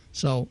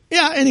 So,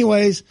 yeah,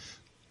 anyways,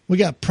 we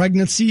got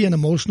pregnancy and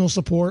emotional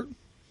support.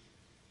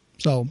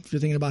 So if you're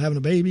thinking about having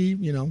a baby,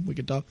 we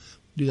could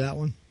do that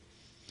one.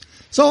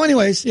 So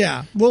anyways,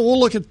 yeah, we'll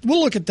look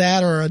at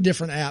that or a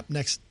different app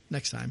next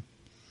time.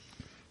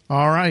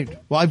 All right.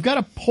 Well, I've got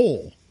a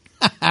poll.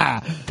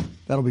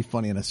 That'll be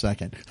funny in a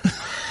second.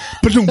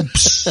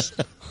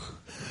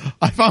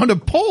 I found a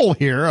poll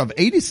here of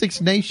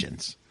 86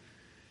 nations.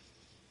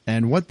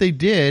 And what they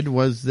did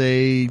was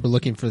We're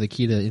looking for the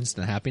key to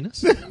instant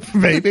happiness.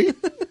 maybe,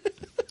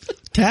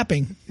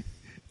 Tapping.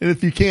 and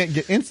if you can't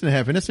get instant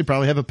happiness, they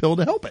probably have a pill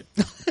to help it.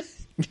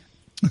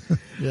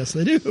 Yes,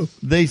 they do.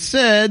 They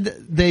said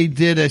they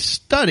did a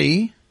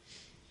study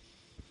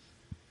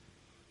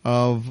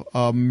of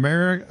not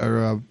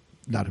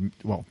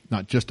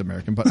just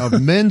American, but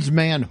of men's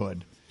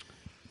manhood.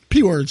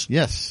 P words.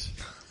 Yes.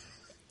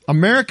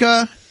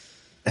 America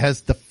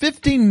has the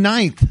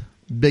 59th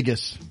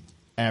biggest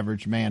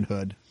average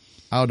manhood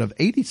out of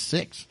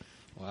 86.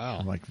 Wow.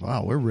 I'm like,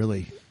 wow, we're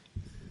really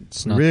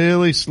Not-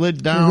 really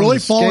slid down. We're really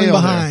the scale falling there.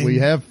 behind. We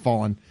have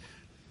fallen.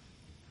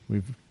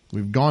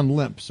 We've gone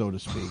limp, so to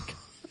speak.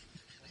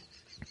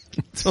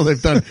 So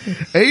they've done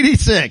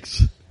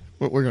 86.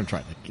 We're going to try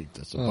to keep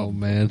this. Oh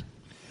man.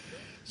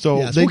 So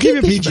Yes, they we'll keep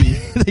did it this-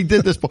 PG. They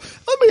did this.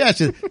 Let me ask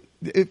you,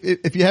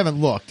 if you haven't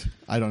looked,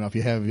 I don't know if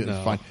you have. It's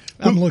No. fine.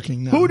 I'm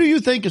looking now. Who do you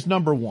think is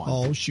number one?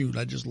 Oh, shoot.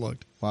 I just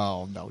looked.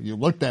 Well, no, you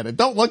looked at it.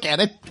 Don't look at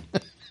it.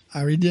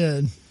 I already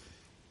did.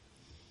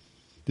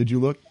 Did you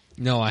look?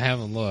 No, I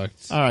haven't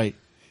looked. All right.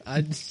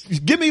 I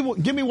Give me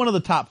one of the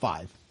top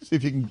five. See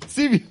if you can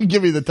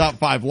give me the top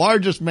five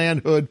largest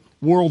manhood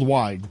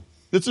worldwide.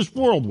 This is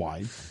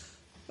worldwide,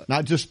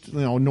 not just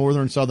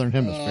northern southern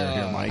hemisphere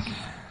here, Mike.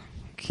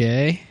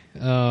 okay.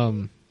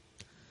 You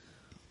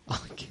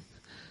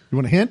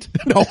want a hint?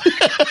 No.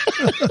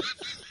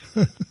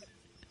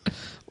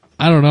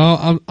 I don't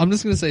know. I'm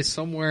just gonna say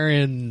somewhere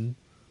in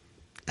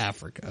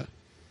Africa.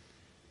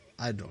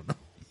 I don't know.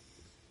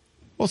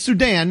 Well,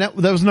 Sudan. That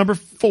was number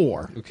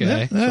 4.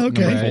 Okay. Yeah,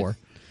 okay. Number Right. 4.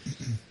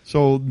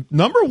 So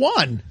number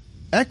 1,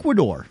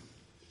 Ecuador,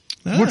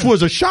 which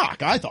was a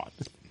shock. I thought.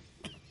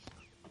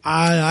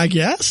 I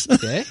guess.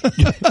 Okay.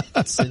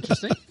 That's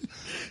interesting.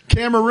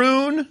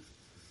 Cameroon,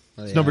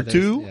 Oh, yeah, number there's-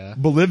 2. Yeah.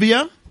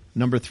 Bolivia,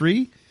 number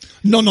 3.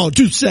 No,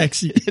 too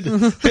sexy.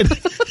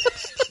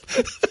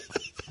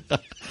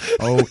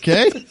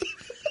 Okay.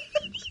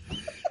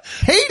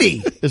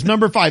 Haiti is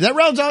number 5. That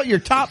rounds out your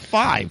top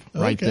 5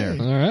 right Okay. there.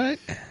 All right.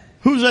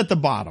 Who's at the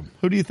bottom?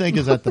 Who do you think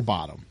is at the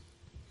bottom?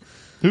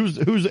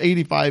 Who's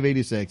 85,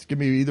 86? Give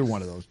me either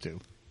one of those two.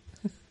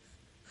 I'm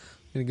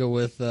gonna go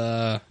with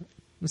I'm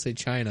gonna say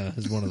China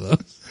is one of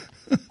those.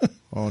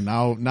 Oh,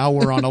 now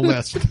we're on a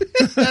list.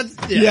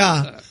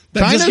 Yeah.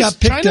 That just got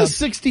picked up. China's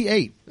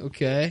 68.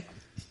 Okay.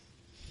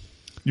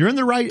 You're in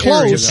the right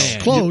area. Close.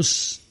 Japan.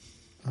 Close.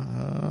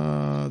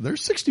 They're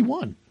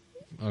 61.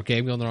 Okay,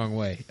 I'm going the wrong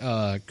way.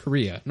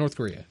 Korea, North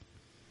Korea.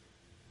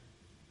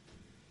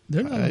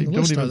 They're not I on the don't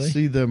list, are even they?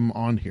 see them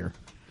on here.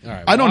 All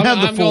right. I don't well,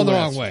 have the I'm full going the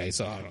list. wrong way,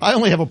 so I don't know. I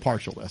only have a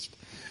partial list.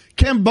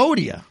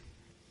 Cambodia.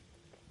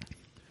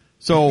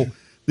 So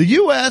the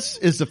U.S.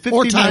 is the 59th,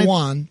 Or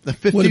Taiwan. the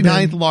Would've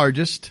 59th been.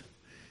 largest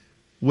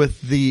with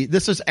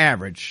this is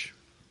average,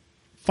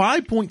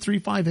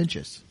 5.35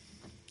 inches.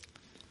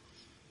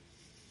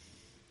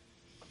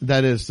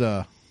 That is,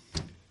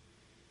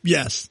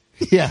 Yes.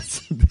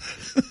 yes.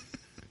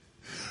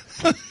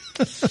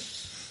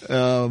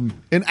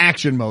 In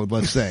action mode,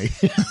 let's say.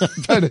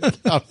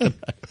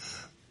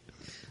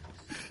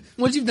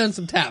 Once you've done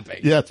some tapping.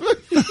 Yes.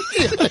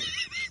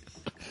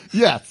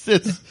 Yes.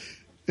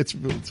 It's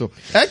so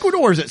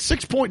Ecuador is at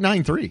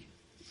 6.93.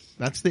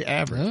 That's the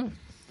average. Oh.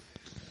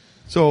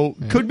 So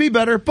could be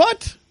better,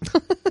 but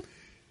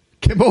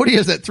Cambodia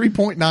is at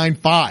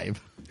 3.95.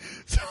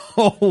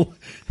 So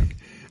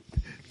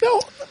now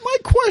my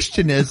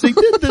question is, they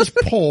did this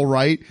poll,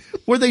 right?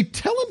 Were they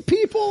telling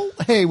people,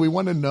 hey, we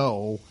want to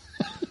know?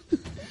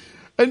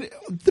 And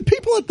the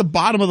people at the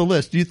bottom of the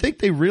list, do you think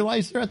they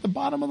realize they're at the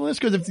bottom of the list?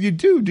 Because if you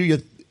do you're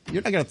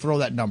not going to throw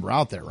that number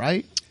out there,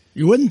 right?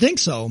 You wouldn't think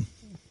so.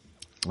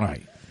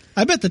 Right.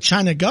 I bet the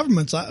China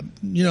government's,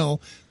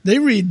 they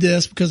read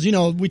this because,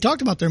 we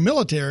talked about their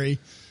military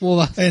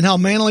and how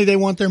manly they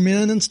want their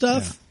men and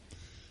stuff. Yeah.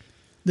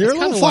 They're That's a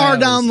little kinda why far I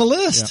down was- the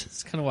list.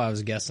 That's kind of why I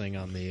was guessing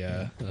on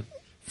the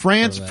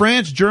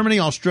France, Germany,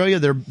 Australia,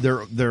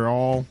 they're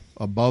all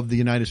above the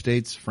United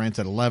States. France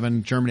at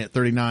 11, Germany at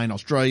 39,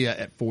 Australia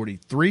at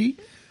 43.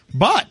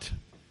 But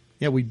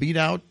we beat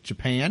out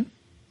Japan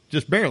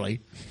just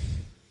barely.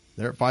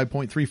 They're at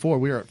 5.34.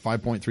 We are at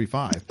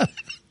 5.35.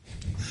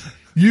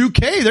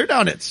 UK, they're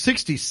down at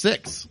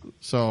 66.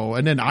 So,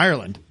 and then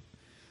Ireland.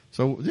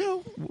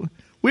 So,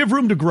 we have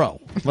room to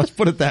grow. Let's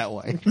put it that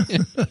way.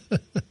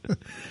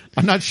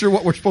 I'm not sure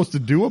what we're supposed to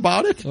do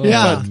about it.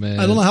 Yeah. man.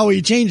 I don't know how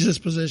we change this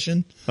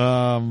position.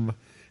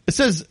 It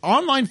says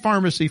online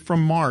pharmacy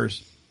from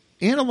Mars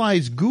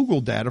analyzed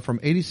Google data from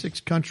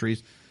 86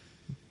 countries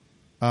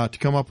to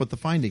come up with the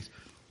findings.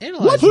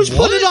 Who's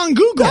put it on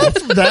Google?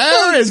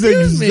 That is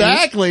Excuse me.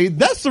 exactly.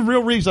 That's the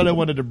real reason I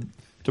wanted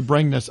to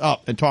bring this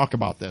up and talk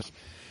about this,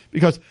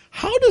 because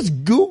how does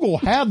Google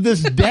have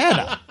this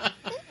data?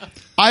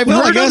 I've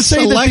Well, I heard them guess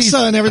say Alexa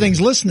that and everything's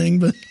listening,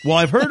 but well,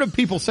 I've heard of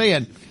people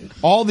saying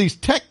all these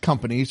tech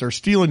companies are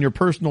stealing your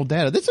personal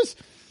data. This is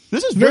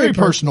very Very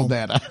personal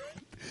personal. data.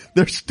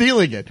 They're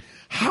stealing it.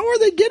 How are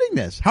they getting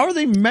this? How are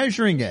they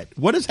measuring it?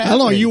 What is I happening?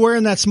 don't know. Are you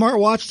wearing that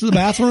smartwatch to the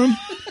bathroom?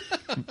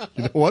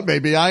 You know what?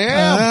 Maybe I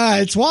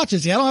am. It's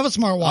watches. See, I don't have a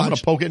I'm going smartwatch.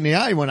 to poke it in the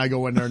eye when I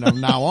go in there from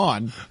now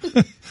on.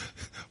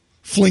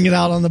 Fling it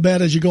out on the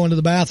bed as you go into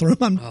the bathroom.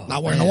 I'm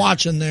not wearing a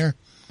watch in there.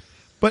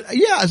 But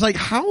it's like,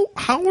 how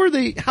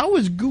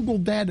is Google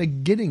data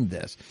getting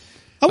this?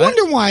 I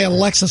wonder why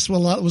Alexis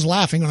was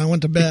laughing when I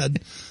went to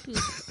bed.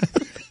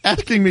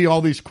 Asking me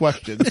all these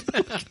questions.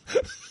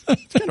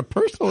 It's kind of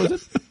personal, is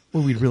it?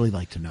 Well, we'd really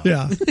like to know.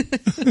 Yeah.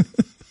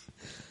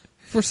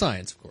 for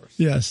science, of course.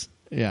 Yes.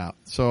 Yeah.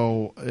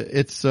 So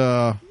it's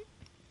there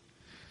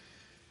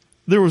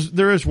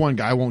is one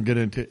guy I won't get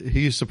into.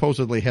 He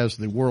supposedly has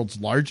the world's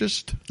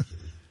largest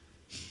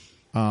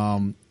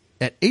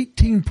at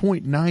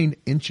 18.9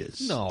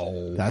 inches.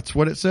 No. That's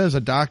what it says.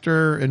 A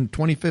doctor in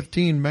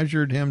 2015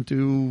 measured him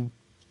to,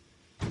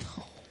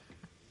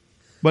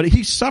 but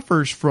he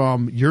suffers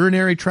from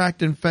urinary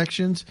tract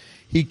infections.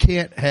 He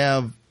can't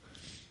have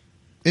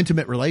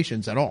intimate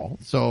relations at all.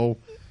 So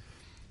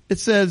it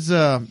says,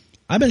 I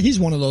bet he's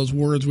one of those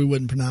words we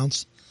wouldn't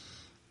pronounce.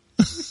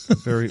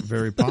 very,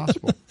 very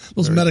possible.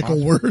 Those Very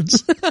medical possible.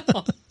 words.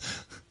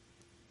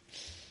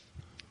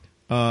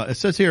 It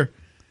says here,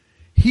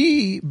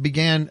 he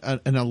began an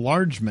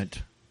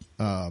enlargement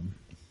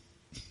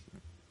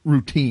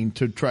routine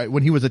to try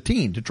when he was a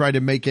teen to try to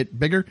make it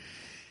bigger.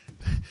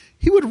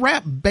 He would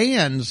wrap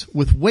bands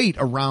with weight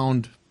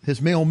around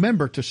his male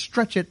member to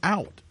stretch it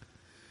out.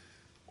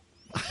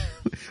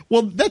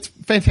 Well, that's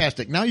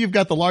fantastic. Now you've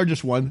got the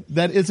largest one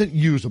that isn't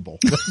usable.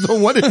 So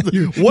what did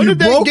that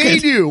broke gain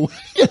it. you?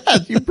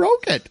 Yes, you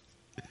broke it.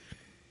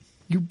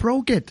 You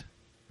broke it.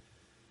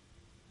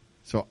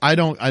 So I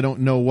don't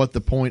know what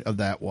the point of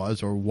that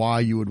was or why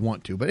you would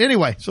want to. But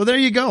anyway, so there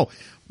you go.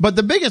 But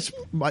the biggest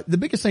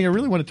thing I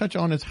really want to touch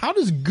on is, how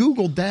does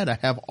Google data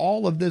have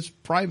all of this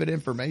private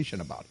information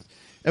about us?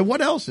 And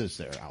what else is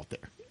there out there?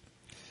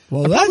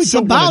 Well, I probably that's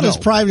don't wanna about as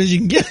know. private as you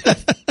can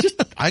get.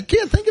 I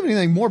can't think of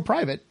anything more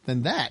private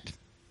than that.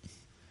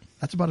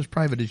 That's about as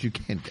private as you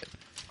can get.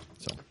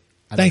 So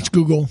I don't Thanks,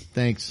 know. Google.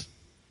 Thanks.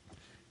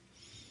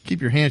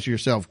 Keep your hands to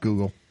yourself,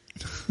 Google.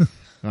 Now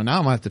I'm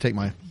going to have to take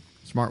my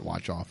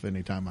smartwatch off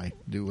anytime I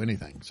do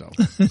anything. So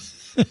I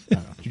don't know.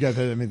 Do you guys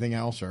have anything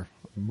else, or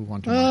move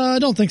on to I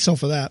don't think so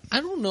for that. I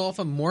don't know if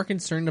I'm more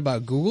concerned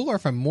about Google or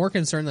if I'm more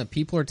concerned that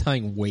people are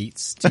tying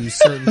weights to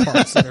certain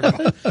parts of their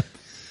body.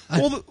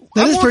 Well, That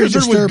I'm is more pretty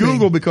concerned with disturbing.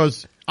 Google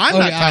because I'm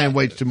not yeah, tying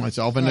weights to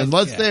myself, and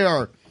unless yeah. they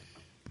are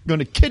going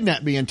to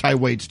kidnap me and tie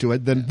weights to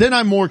it, then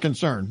I'm more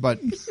concerned. But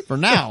for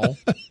now,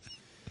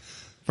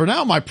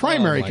 my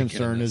primary my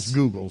concern goodness. is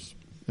Google's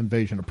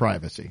invasion of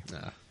privacy.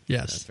 That's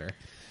Yes. fair.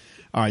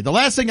 All right, the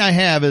last thing I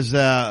have is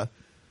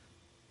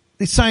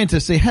these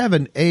scientists, they have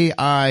an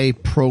AI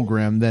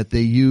program that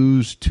they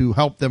use to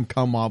help them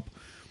come up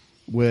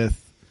with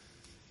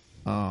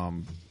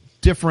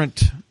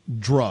different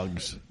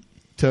drugs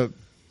to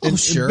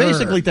Sure.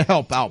 basically to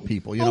help out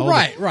people, you know.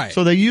 right.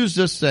 So they use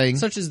this thing.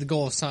 Such as the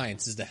goal of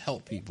science is to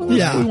help people.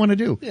 Yeah. What we want to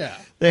do. Yeah.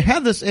 They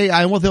have this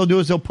AI, and what they'll do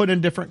is they'll put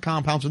in different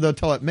compounds, or they'll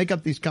tell it, make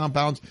up these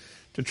compounds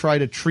to try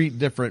to treat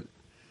different.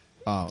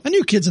 I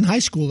knew kids in high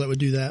school that would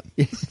do that.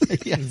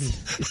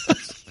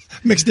 Yes.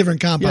 mix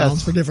different compounds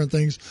Yes. for different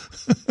things.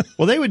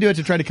 Well, they would do it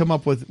to try to come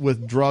up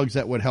with drugs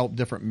that would help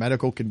different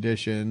medical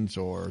conditions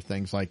or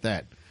things like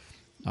that.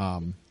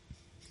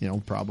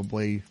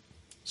 Probably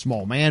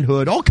small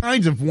manhood, all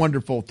kinds of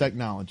wonderful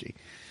technology.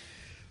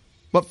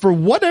 But for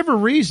whatever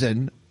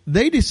reason,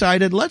 they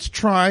decided, let's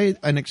try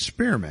an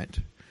experiment.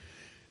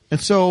 And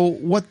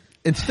so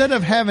instead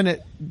of having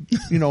it,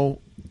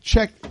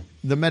 check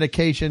the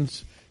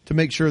medications to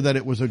make sure that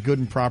it was a good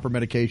and proper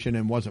medication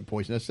and wasn't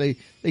poisonous, they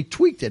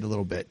tweaked it a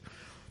little bit.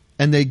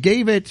 And they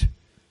gave it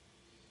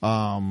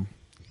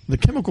the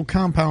chemical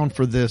compound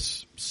for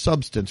this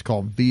substance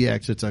called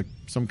VX. It's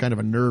some kind of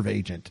a nerve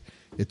agent.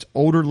 It's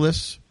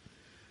odorless,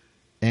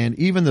 and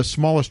even the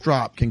smallest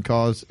drop can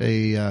cause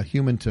a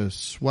human to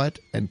sweat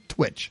and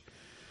twitch.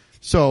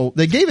 So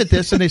they gave it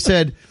this, and they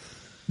said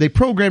they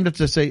programmed it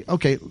to say,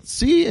 okay,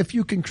 see if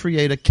you can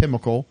create a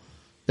chemical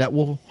that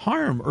will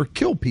harm or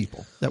kill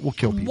people. That will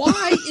kill people.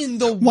 Why in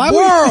the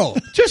world?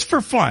 Just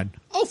for fun.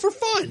 Oh, for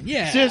fun.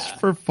 Yeah. Just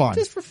for fun.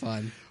 Just for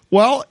fun.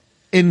 Well,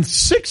 in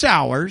 6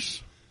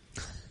 hours,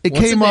 it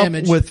What's came the up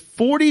damage? with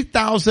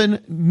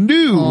 40,000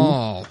 new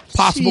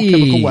possible jeez.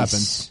 chemical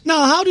weapons.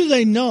 Now, how do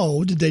they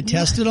know? Did they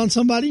test it on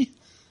somebody?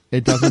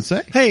 It doesn't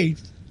say. Hey,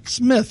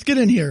 Smith, get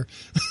in here.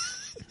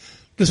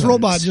 This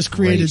robot just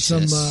created some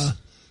gracious.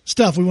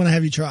 stuff we want to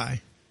have you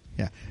try.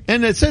 Yeah.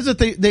 And it says that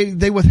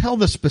they withheld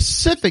the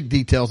specific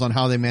details on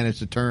how they managed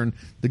to turn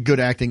the good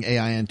acting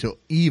AI into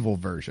evil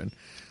version.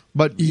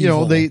 But,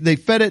 Evil. they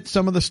fed it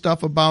some of the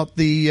stuff about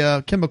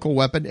the chemical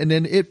weapon, and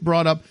then it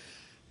brought up,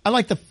 I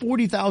like the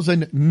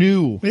 40,000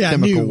 new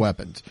chemical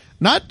weapons,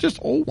 not just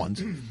old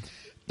ones.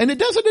 And it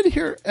doesn't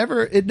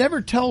it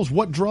never tells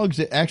what drugs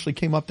it actually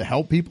came up to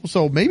help people.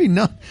 So maybe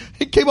not,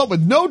 it came up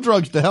with no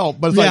drugs to help,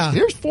 but it's like,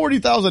 here's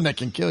 40,000 that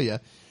can kill you.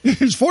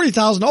 Here's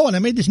 40,000. Oh, and I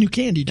made this new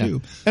candy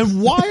too.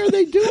 And why are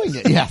they doing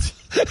it? Yes.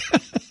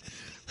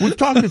 We've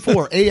talked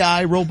before,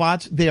 AI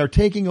robots, they are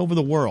taking over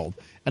the world.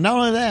 And not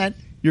only that,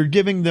 you're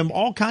giving them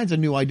all kinds of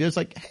new ideas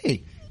like,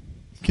 hey,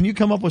 can you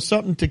come up with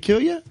something to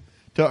kill you?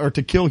 Or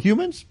to kill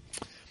humans?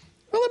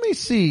 Well, let me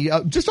see.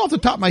 Just off the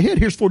top of my head,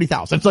 here's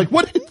 40,000. It's like,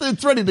 what?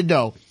 It's ready to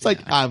go. It's like,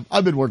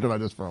 I've been working on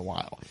this for a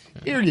while.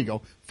 Here you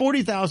go.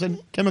 40,000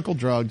 chemical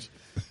drugs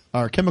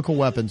or chemical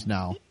weapons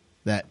now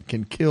that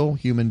can kill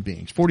human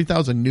beings.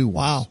 40,000 new ones.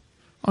 Wow.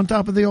 On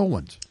top of the old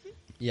ones.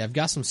 Yeah, I've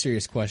got some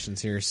serious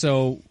questions here.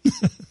 So,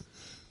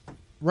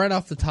 right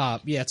off the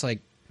top, it's like,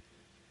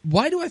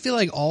 why do I feel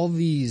like all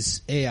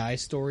these AI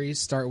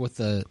stories start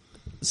with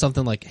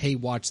something like, hey,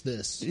 watch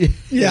this?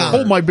 Yeah.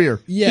 Hold my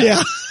beer.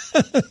 Yeah.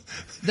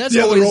 That's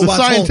The other always robot's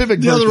scientific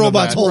the other version of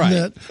robot's that. holding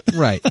Right. it.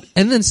 Right.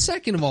 And then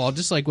second of all,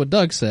 just like what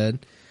Doug said,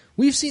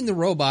 we've seen the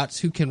robots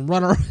who can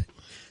run around.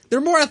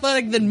 They're more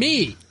athletic than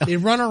me. They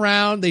run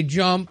around, they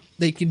jump,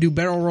 they can do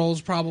barrel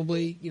rolls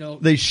probably,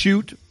 They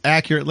shoot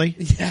accurately.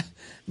 Yeah.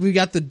 We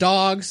got the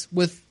dogs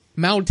with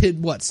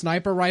mounted,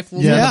 sniper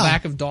rifles Yeah. on the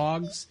back of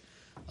dogs.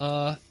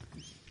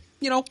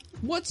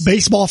 What's...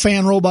 Baseball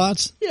fan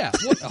robots. Yeah.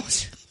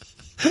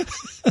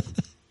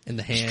 In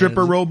the hands.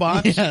 Stripper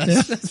robots.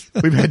 Yes.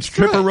 We've had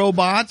stripper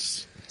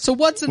robots. So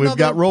what's another... We've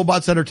got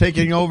robots that are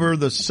taking over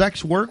the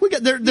sex work.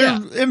 They're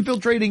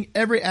infiltrating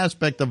every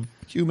aspect of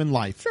human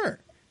life. Sure.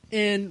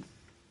 And,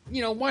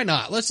 why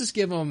not? Let's just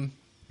give them...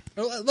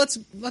 Let's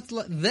let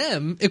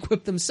them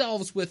equip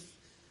themselves with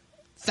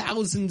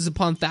thousands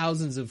upon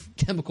thousands of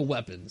chemical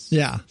weapons.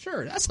 Yeah.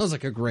 Sure, that sounds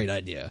like a great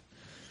idea.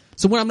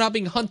 So when I'm not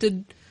being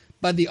hunted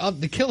by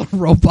the killer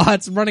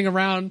robots running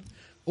around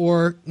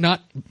or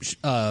not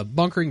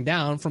bunkering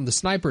down from the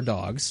sniper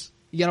dogs,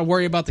 you got to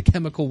worry about the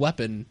chemical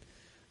weapon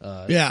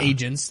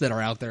agents that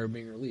are out there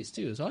being released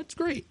too. So it's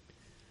great.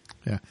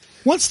 Yeah.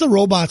 Once the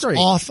robots Great.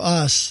 off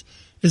us,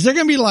 is there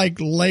going to be like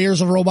layers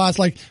of robots?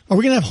 Like, are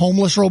we going to have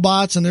homeless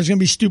robots and there's going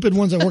to be stupid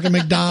ones that work at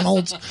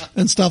McDonald's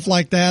and stuff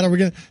like that? Are we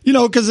going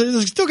to, because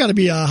there's still got to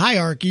be a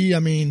hierarchy. I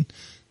mean,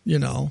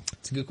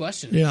 It's a good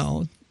question.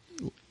 Out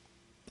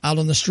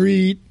on the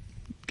street,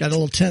 got a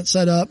little tent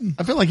set up.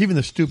 I feel like even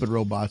the stupid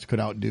robots could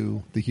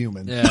outdo the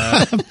humans.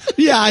 Yeah.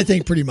 Yeah, I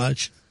think pretty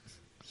much.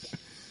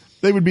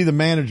 They would be the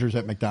managers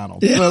at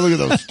McDonald's. Well, look at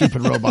those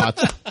stupid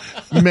robots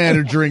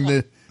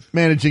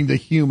managing the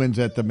humans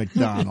at the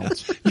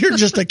McDonald's. You're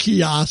just a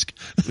kiosk.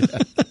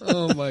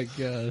 Oh my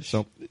gosh.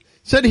 So,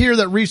 said here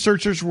that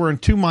researchers were in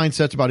two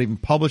mindsets about even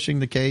publishing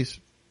the case.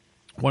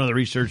 One of the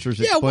researchers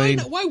Yeah,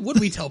 explained. why would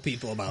we tell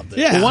people about this?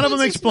 Yeah. Well, one of them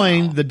This is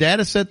explained now. the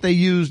data set they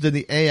used in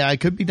the AI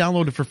could be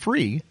downloaded for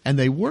free, and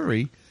they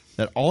worry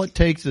that all it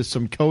takes is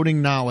some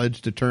coding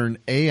knowledge to turn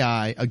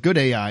a good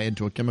AI,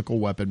 into a chemical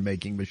weapon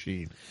making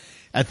machine.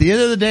 At the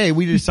end of the day,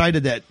 we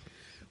decided that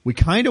we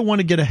kind of want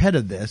to get ahead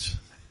of this.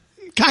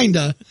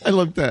 Kinda. I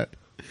looked at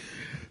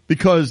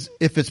because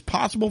if it's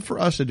possible for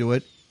us to do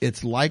it,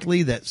 it's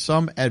likely that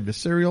some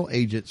adversarial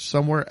agent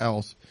somewhere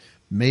else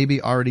may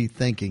be already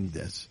thinking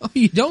this. Oh,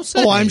 you don't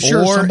say. Oh, I'm sure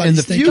Or in somebody's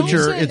the thinking.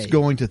 future, Don't say. it's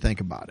going to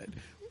think about it.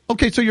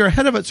 Okay, so you're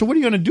ahead of it. So what are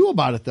you going to do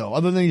about it, though?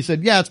 Other than you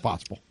said, yeah, it's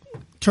possible.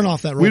 Turn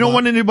off that robot. We don't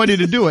want anybody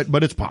to do it,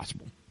 but it's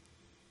possible.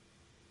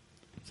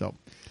 So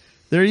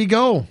there you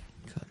go.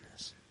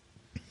 Goodness.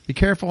 Be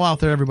careful out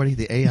there, everybody.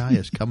 The AI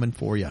is coming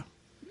for you.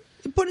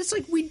 But it's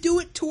like we do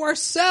it to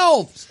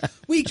ourselves.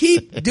 We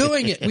keep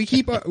doing it. We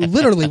keep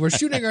literally we're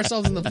shooting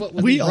ourselves in the foot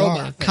with We these robot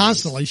are things.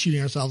 constantly shooting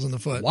ourselves in the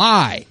foot.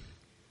 Why?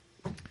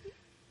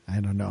 I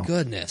don't know.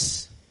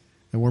 Goodness.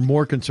 And we're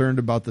more concerned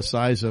about the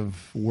size of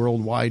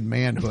worldwide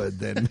manhood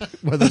than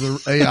whether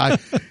the AI.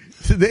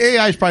 The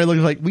AI is probably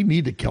looking like, we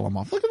need to kill them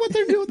off. Look at what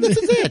they're doing. This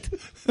is it.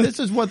 This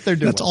is what they're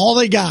doing. That's all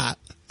they got.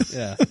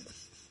 Yeah.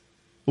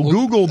 Well,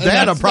 Google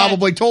data that's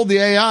probably told the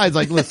AI, it's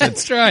like, listen,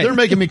 That's right. they're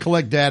making me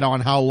collect data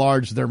on how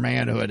large their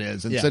manhood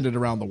is and Yeah. send it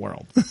around the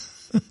world.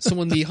 So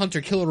when the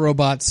hunter-killer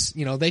robots,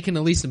 they can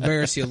at least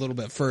embarrass you a little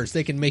bit first.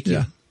 They can make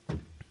you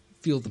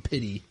feel the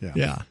pity.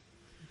 Yeah.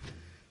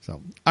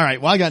 So, all right.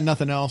 Well, I got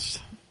nothing else.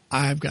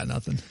 I've got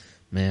nothing.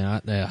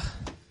 Man,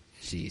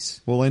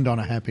 jeez. We'll end on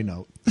a happy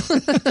note.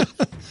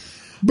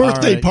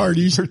 Birthday All right.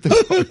 parties. All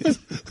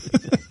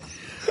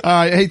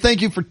right. Hey,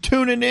 thank you for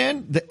tuning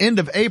in. The end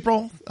of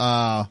April.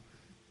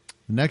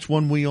 Next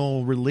one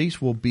we'll release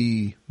will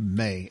be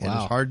May. And Wow.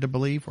 it's hard to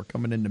believe we're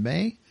coming into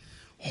May.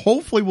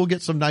 Hopefully we'll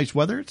get some nice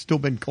weather. It's still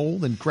been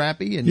cold and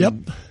crappy and Yep.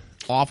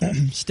 awful.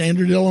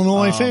 Standard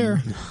Illinois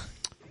fare.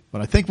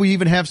 But I think we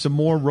even have some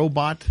more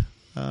robot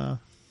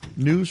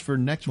news for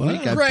next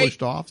week. I Great.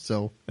 pushed off,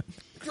 so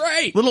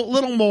Great.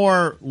 little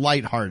more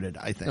lighthearted,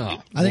 I think.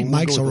 Oh. I think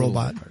Mike's go a with little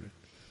robot. lighthearted.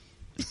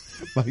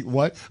 Like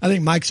what? I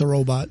think Mike's a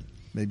robot.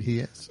 Maybe he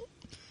is.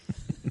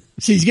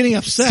 See, he's getting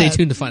upset. Stay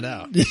tuned to find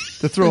out. To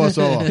throw us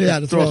off. Yeah,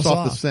 to throw throw us us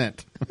off the off.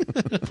 scent.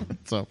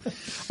 So,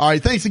 all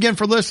right. Thanks again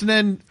for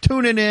listening,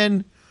 tuning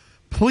in.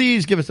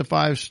 Please give us a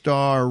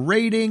 5-star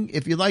rating.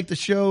 If you like the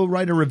show,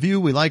 write a review.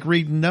 We like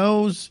reading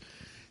those.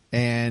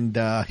 And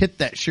hit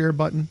that share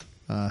button.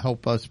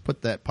 Help us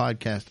put that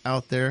podcast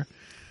out there.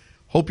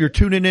 Hope you're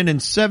tuning in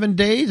 7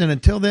 days. And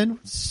until then,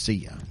 see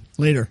ya.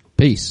 Later.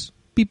 Peace.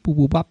 Beep, boop,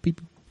 boop, bop, beep.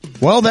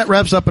 Well, that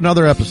wraps up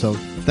another episode.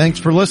 Thanks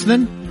for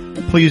listening.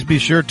 Please be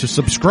sure to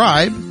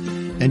subscribe.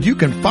 And you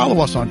can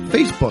follow us on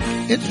Facebook,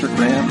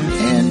 Instagram,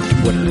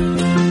 and Twitter.